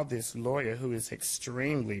call this lawyer who is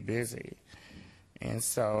extremely busy. And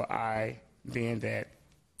so I, being that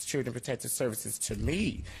Children Protective Services to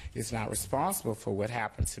me is not responsible for what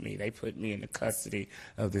happened to me. They put me in the custody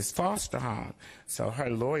of this foster home. So her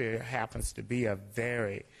lawyer happens to be a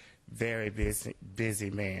very, very busy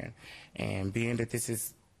man. And being that this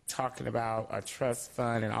is talking about a trust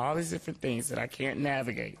fund and all these different things that I can't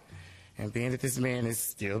navigate, and being that this man is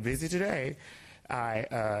still busy today,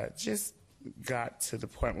 I just got to the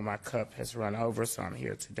point where my cup has run over, so I'm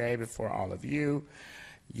here today before all of you.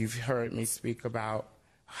 You've heard me speak about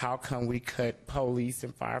how come we cut police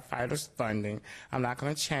and firefighters funding. I'm not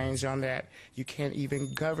going to change on that. You can't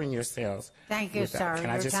even govern yourselves. Thank you, sir. Can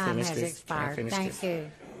I Your just time finish has this? expired. Can I finish Thank this?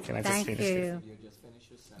 you. Can I just Thank finish you.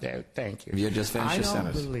 this? Thank you. You just finished your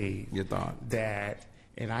sentence. I don't believe your thought. that,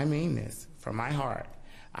 and I mean this from my heart,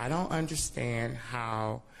 I don't understand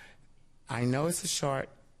how, I know it's a short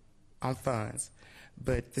on funds,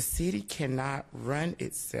 but the city cannot run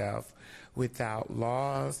itself without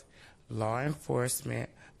laws, law enforcement,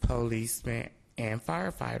 policemen, and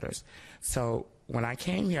firefighters. So when I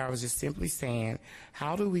came here, I was just simply saying,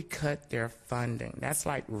 how do we cut their funding? That's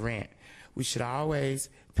like rent. We should always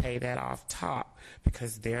pay that off top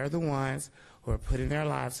because they're the ones who are putting their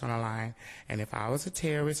lives on the line. And if I was a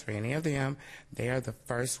terrorist or any of them, they are the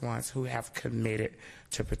first ones who have committed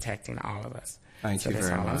to protecting all of us. Thank you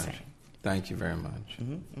very much. Thank you very much.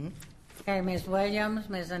 Okay, Ms. Williams,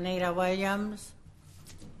 Ms. Anita Williams.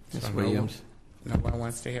 Ms. Williams. No one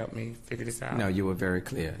wants to help me figure this out. No, you were very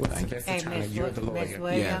clear. What's Thank the you. best attorney? You're the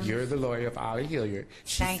lawyer. Yeah. You're the lawyer of Ollie Hilliard.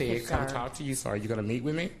 She Thank you, said, "Come sir. talk to you." So, are you going to meet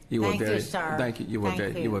with me? You were Thank you, very. sir. Thank you. You were Thank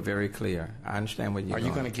very. you. You were very clear. I understand what you're. Are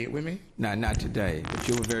you going to get with me? No, not today. But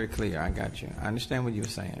you were very clear. I got you. I understand what you were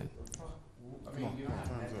saying.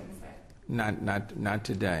 Not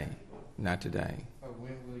today. Not today. So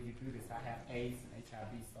when will you do this? I have AIDS and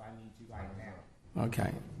HIV, so I need you right now.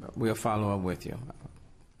 Okay. We'll follow up with you.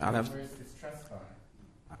 I'll have. Where's this trust fund?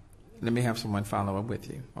 Let me have someone follow up with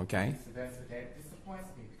you. Okay. So that disappoints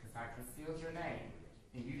me because I concealed your name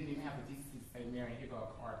and you didn't even have the decency to say, "Mary, here go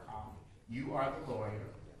a card copy." You are the lawyer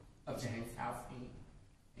of James House Inc.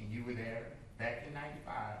 and you were there back in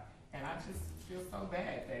 '95, and I just feel so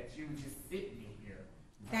bad that you just sit me here.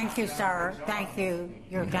 Thank you, sir. Thank you.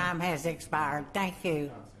 Your time has expired. Thank you.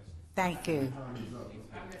 Thank you.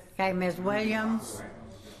 Okay, Ms. Williams.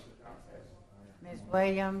 Ms.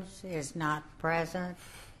 Williams is not present.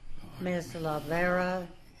 Ms. Lavera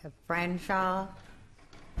Franshaw.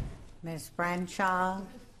 Ms. Franshaw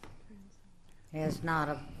is not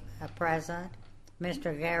a present.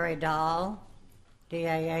 Mr. Gary Dahl,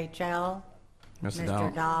 D-A-H-L.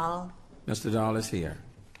 Mr. Dahl. Mr. Dahl is here.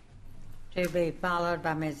 To be followed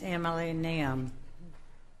by Ms. Emily Nim.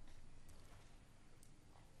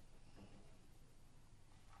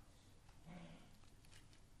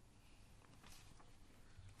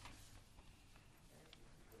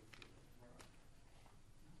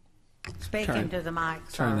 Speaking to the mic,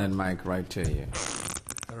 sir. Turn that mic right to you.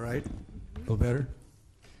 All right. A little better.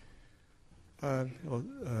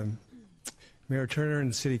 Mayor Turner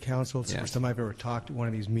and the City Council, it's the first time I've ever talked at one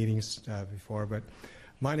of these meetings before, but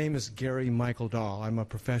my name is Gary Michael Dahl. I'm a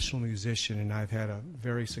professional musician, and I've had a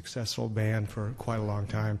very successful band for quite a long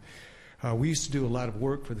time. We used to do a lot of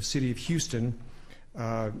work for the City of Houston,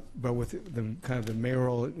 but with the kind of the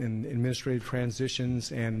mayoral and administrative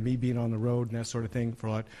transitions and me being on the road and that sort of thing for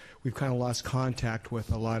a lot, we've kind of lost contact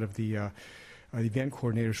with a lot of the event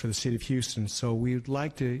coordinators for the City of Houston. So we'd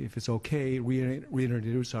like to, if it's okay,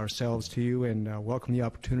 reintroduce ourselves to you and welcome the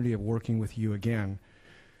opportunity of working with you again.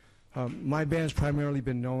 My band's primarily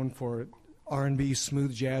been known for R&B,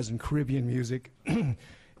 smooth jazz, and Caribbean music,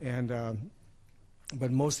 but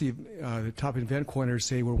mostly the top event coordinators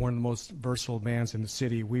say we're one of the most versatile bands in the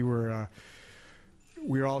city. We're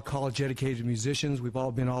all college-educated musicians. We've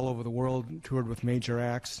all been all over the world, toured with major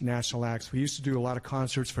acts, national acts. We used to do a lot of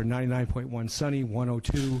concerts for 99.1 Sunny,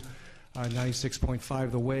 102,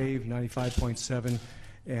 96.5 The Wave, 95.7,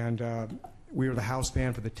 and we were the house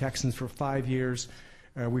band for the Texans for 5 years.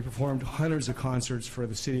 We performed hundreds of concerts for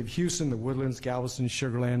the City of Houston, the Woodlands, Galveston,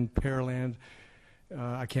 Sugarland, Pearland.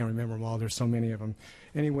 I can't remember them all. There's so many of them.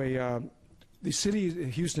 Anyway, the City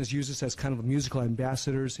of Houston has used us as kind of musical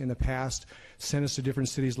ambassadors in the past, sent us to different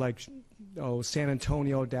cities like San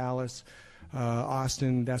Antonio, Dallas,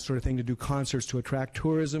 Austin, that sort of thing, to do concerts to attract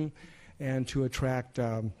tourism and to attract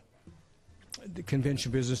the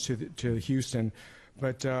convention business to Houston.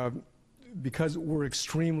 But because we're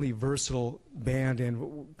extremely versatile band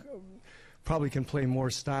and probably can play more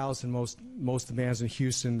styles than most of the bands in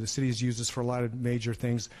Houston, the city has used us for a lot of major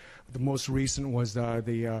things. The most recent was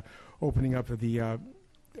the opening up of the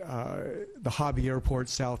Hobby Airport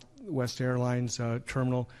Southwest Airlines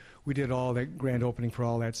terminal. We did all that grand opening for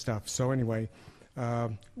all that stuff. So anyway,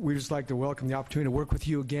 we just like to welcome the opportunity to work with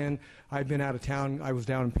you again. I've been out of town. I was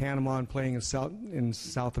down in Panama and playing in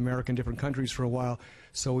South America in different countries for a while.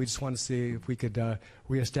 So we just want to see if we could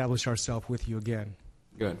reestablish ourselves with you again.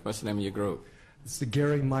 Good. What's the name of your group? It's the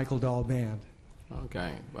Gary Michael Dahl Band.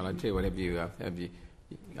 Okay. Well, I tell you what. Have you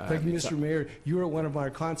Thank you, Mr. Mayor. You were at one of our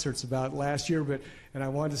concerts about last year, and I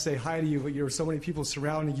wanted to say hi to you, but there were so many people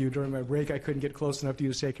surrounding you during my break, I couldn't get close enough to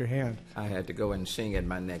you to shake your hand. I had to go and sing at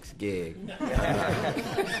my next gig.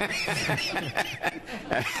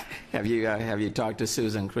 Have you talked to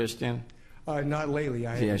Susan Christian? Not lately.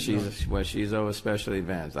 She's over special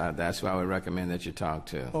events. That's why I would recommend that you talk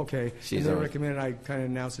to. Okay. She's and I recommended I kind of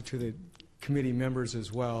announce it to the committee members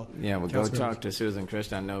as well. Yeah, well, go talk to Susan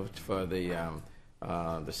Christian. I know for the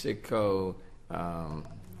SIGCO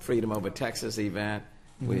Freedom Over Texas event,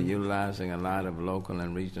 we're utilizing a lot of local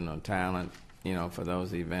and regional talent, for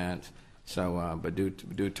those events. So, but do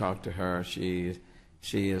talk to her. She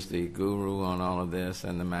is the guru on all of this,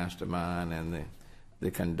 and the mastermind, and the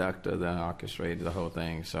conductor, the orchestrator, the whole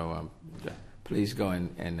thing. So, please go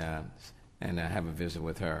and have a visit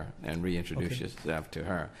with her and reintroduce yourself to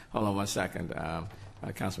her. Hold on one second,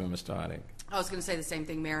 Councilmember Stoddard. I was going to say the same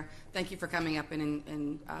thing, Mayor. Thank you for coming up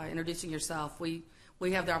and introducing yourself. We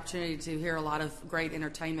have the opportunity to hear a lot of great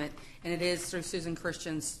entertainment, and it is through Susan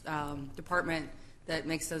Christian's department that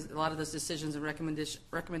makes a lot of those decisions and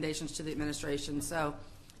recommendations to the administration. So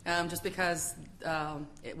just because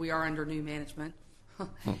we are under new management,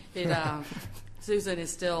 Susan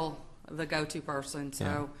is still the go-to person.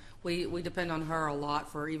 So we depend on her a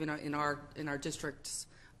lot for even in our districts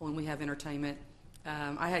when we have entertainment.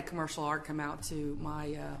 I had commercial art come out to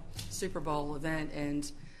my Super Bowl event,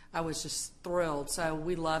 and I was just thrilled. So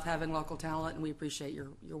we love having local talent, and we appreciate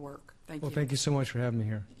your work. Thank you. Well, thank you so much for having me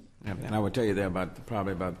here. And I would tell you there are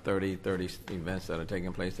probably about 30 events that are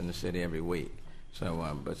taking place in the city every week.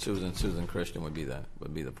 So, but Susan Christian would be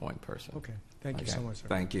the point person. Okay. Thank you so much, sir.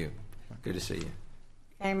 Thank you. Good to see you.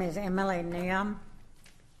 Name is Emily Neum,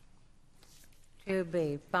 to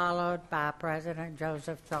be followed by President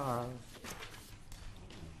Joseph Charles.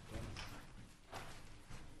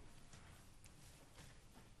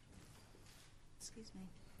 Excuse me.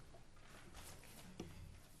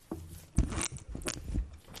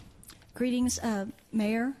 Greetings,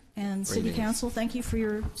 Mayor and City Council. Thank you for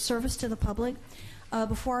your service to the public.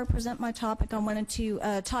 Before I present my topic, I wanted to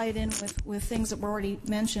tie it in with things that were already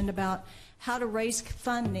mentioned about how to raise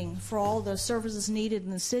funding for all the services needed in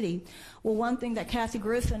the city. Well, one thing that Kathy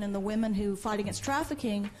Griffin and the women who fight against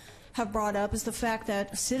trafficking have brought up is the fact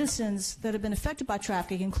that citizens that have been affected by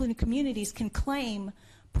trafficking, including communities, can claim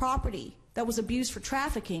property that was abused for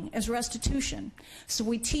trafficking as restitution. So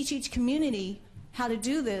we teach each community how to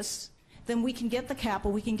do this, then we can get the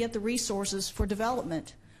capital, we can get the resources for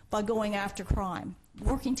development by going after crime,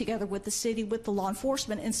 working together with the city, with the law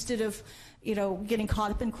enforcement, instead of, getting caught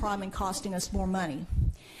up in crime and costing us more money.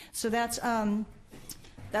 So that's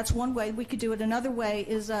one way we could do it. Another way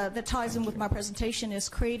is that ties in with my presentation is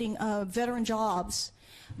creating veteran jobs,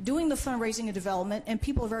 doing the fundraising and development, and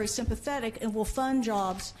people are very sympathetic and will fund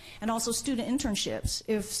jobs and also student internships.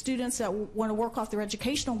 If students that want to work off their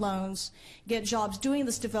educational loans get jobs doing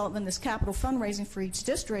this development, this capital fundraising for each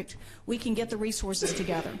district, we can get the resources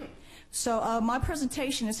together. So my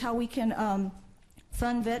presentation is how we can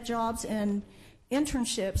fund vet jobs and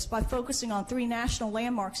internships by focusing on 3 national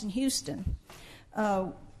landmarks in Houston.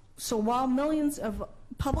 So while millions of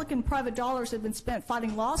public and private dollars have been spent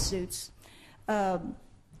fighting lawsuits, I've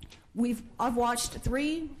watched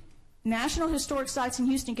 3 national historic sites in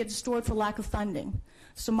Houston get destroyed for lack of funding.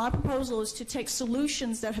 So my proposal is to take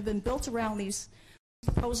solutions that have been built around these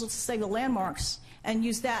proposals to save the landmarks and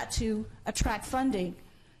use that to attract funding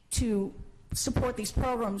to support these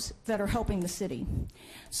programs that are helping the city.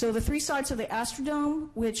 So the 3 sites are the Astrodome,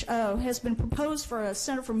 which has been proposed for a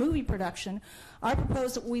Center for Movie Production. I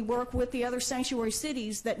propose that we work with the other sanctuary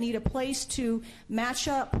cities that need a place to match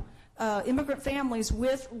up immigrant families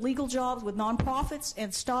with legal jobs, with nonprofits,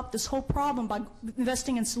 and stop this whole problem by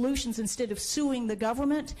investing in solutions instead of suing the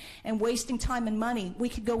government and wasting time and money. We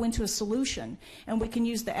could go into a solution, and we can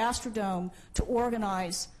use the Astrodome to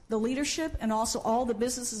organize the leadership and also all the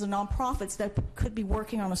businesses and nonprofits that could be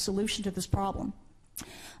working on a solution to this problem.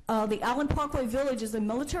 The Allen Parkway Village is a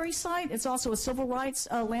military site. It's also a civil rights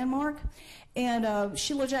landmark. And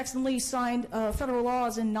Sheila Jackson Lee signed federal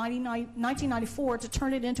laws in 1994 to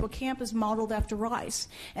turn it into a campus modeled after Rice.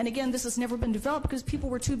 And again, this has never been developed because people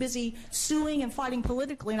were too busy suing and fighting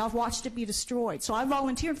politically, and I've watched it be destroyed. So I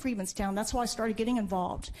volunteered in Freemanstown. That's why I started getting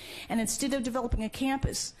involved. And instead of developing a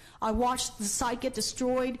campus, I watched the site get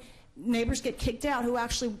destroyed, neighbors get kicked out who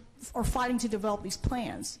actually are fighting to develop these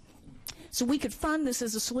plans. So we could fund this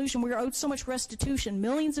as a solution. We are owed so much restitution,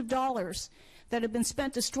 millions of dollars, that have been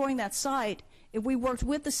spent destroying that site, if we worked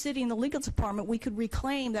with the city and the legal department, we could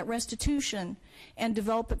reclaim that restitution and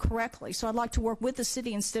develop it correctly. So I'd like to work with the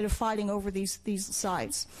city instead of fighting over these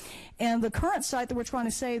sites. And the current site that we're trying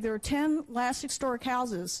to save, there are 10 last historic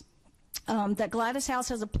houses that Gladys House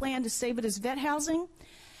has a plan to save it as vet housing.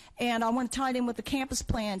 And I want to tie it in with the campus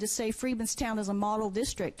plan to save Freedmanstown as a model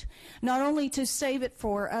district, not only to save it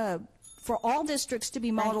for all districts to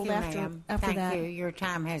be modeled after that. Thank you. Your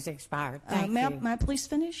time has expired. Thank you. May I please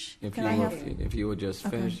finish? If you would just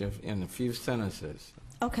finish in a few sentences.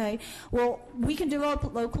 Okay. Well, we can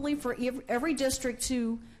develop locally for every district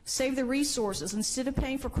to save the resources. Instead of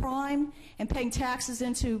paying for crime and paying taxes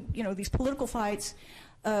into these political fights,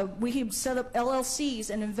 we can set up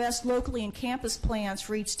LLCs and invest locally in campus plans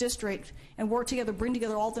for each district and work together, bring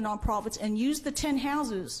together all the nonprofits, and use the 10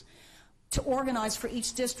 houses to organize for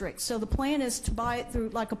each district. So the plan is to buy it through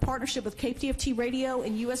like a partnership with KPFT Radio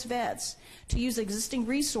and U.S. Vets to use existing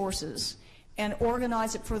resources and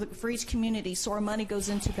organize it for each community, so our money goes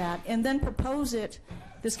into that. And then propose it,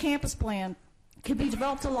 this campus plan can be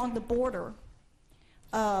developed along the border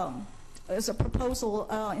as a proposal.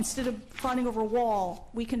 Instead of fighting over a wall,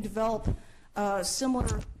 we can develop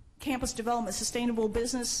similar campus development, sustainable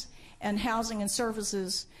business and housing and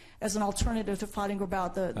services as an alternative to fighting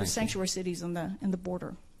about the sanctuary cities and the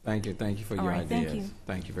border. Thank you for your ideas. Thank you.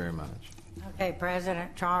 Thank you very much. Okay,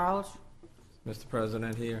 President Charles. Mr.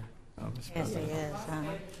 President here. Mr. Yes, President.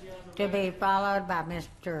 he is. To be followed by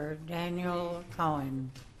Mr. Daniel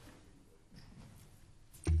Cohen.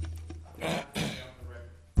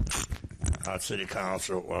 City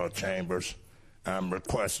Council chambers, I'm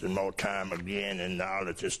requesting more time again, and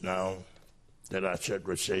knowledge is known that I should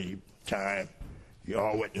receive time. You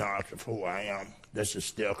all with knowledge of who I am. This is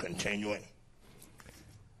still continuing.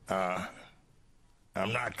 I'm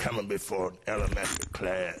not coming before an elementary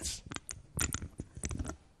class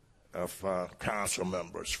of council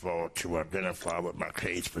members to identify with my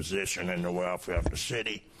case position in the welfare of the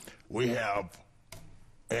city. We have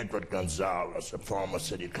Edward Gonzalez, a former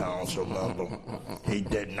city council member. He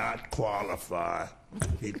did not qualify.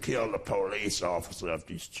 He killed a police officer of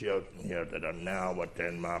these children here that are now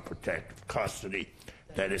within my protective custody.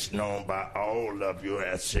 That is known by all of you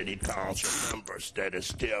as city council members. That is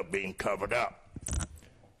still being covered up.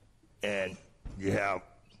 And you have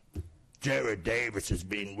Jerry Davis is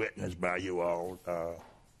being witnessed by you all.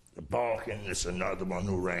 The Balkan is another one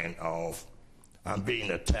who ran off. I'm being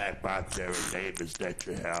attacked by Jerry Davis that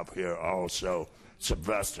you have here also.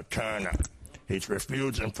 Sylvester Turner. He's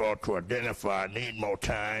refusing to identify. I need more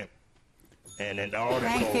time. And in order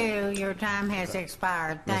Thank you. Your time has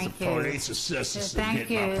expired. Thank you. Police assistance. Thank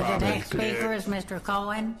you. The next speaker is Mr.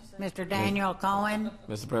 Cohen, Mr. Daniel Cohen.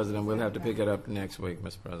 Mr. President, we'll have to pick it up next week,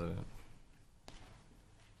 Mr. President.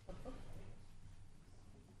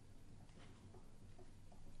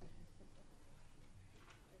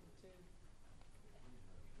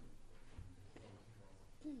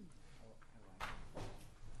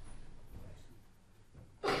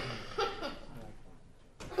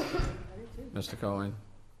 Mr. Cohen.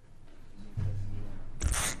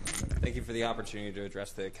 Thank you for the opportunity to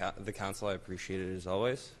address the council. I appreciate it as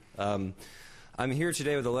always. I'm here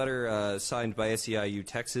today with a letter signed by SEIU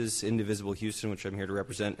Texas, Indivisible Houston, which I'm here to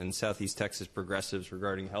represent, and Southeast Texas Progressives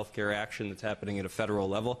regarding healthcare action that's happening at a federal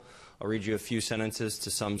level. I'll read you a few sentences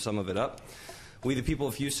to sum some of it up. We, the people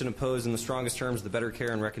of Houston, oppose in the strongest terms the Better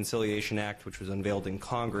Care and Reconciliation Act, which was unveiled in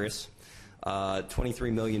Congress. 23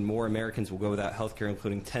 million more Americans will go without health care,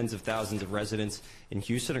 including tens of thousands of residents in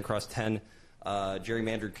Houston across 10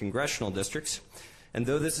 gerrymandered congressional districts. And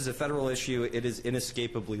though this is a federal issue, it is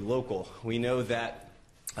inescapably local. We know that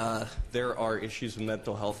there are issues with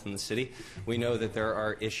mental health in the city. We know that there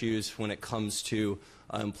are issues when it comes to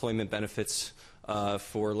employment benefits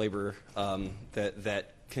for labor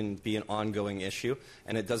that can be an ongoing issue,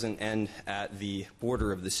 and it doesn't end at the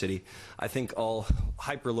border of the city. I think I'll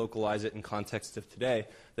hyper-localize it in context of today,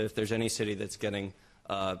 that if there's any city that's getting,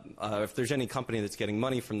 if there's any company that's getting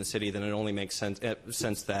money from the city, then it only makes sense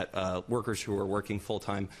that workers who are working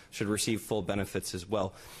full-time should receive full benefits as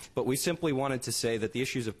well. But we simply wanted to say that the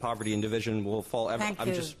issues of poverty and division will fall ever. Thank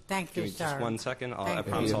you, sir. Just 1 second. I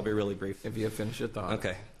promise I'll be really brief. If you finish your thought.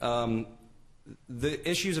 Okay. The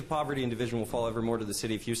issues of poverty and division will fall ever more to the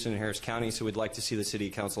city of Houston and Harris County, so we'd like to see the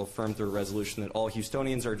City Council affirm through a resolution that all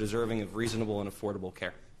Houstonians are deserving of reasonable and affordable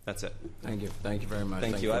care. That's it. Thank you. Thank you very much.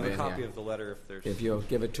 Thank you. I have a copy of the letter if there's... If you'll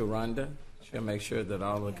give it to Rhonda, she'll make sure that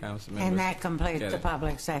all the council members... And that completes the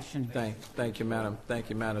public session. Thank you, Madam.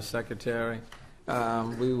 Thank you, Madam Secretary.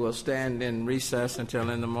 We will stand in recess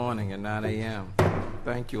until in the morning at 9 a.m.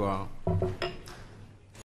 Thank you all.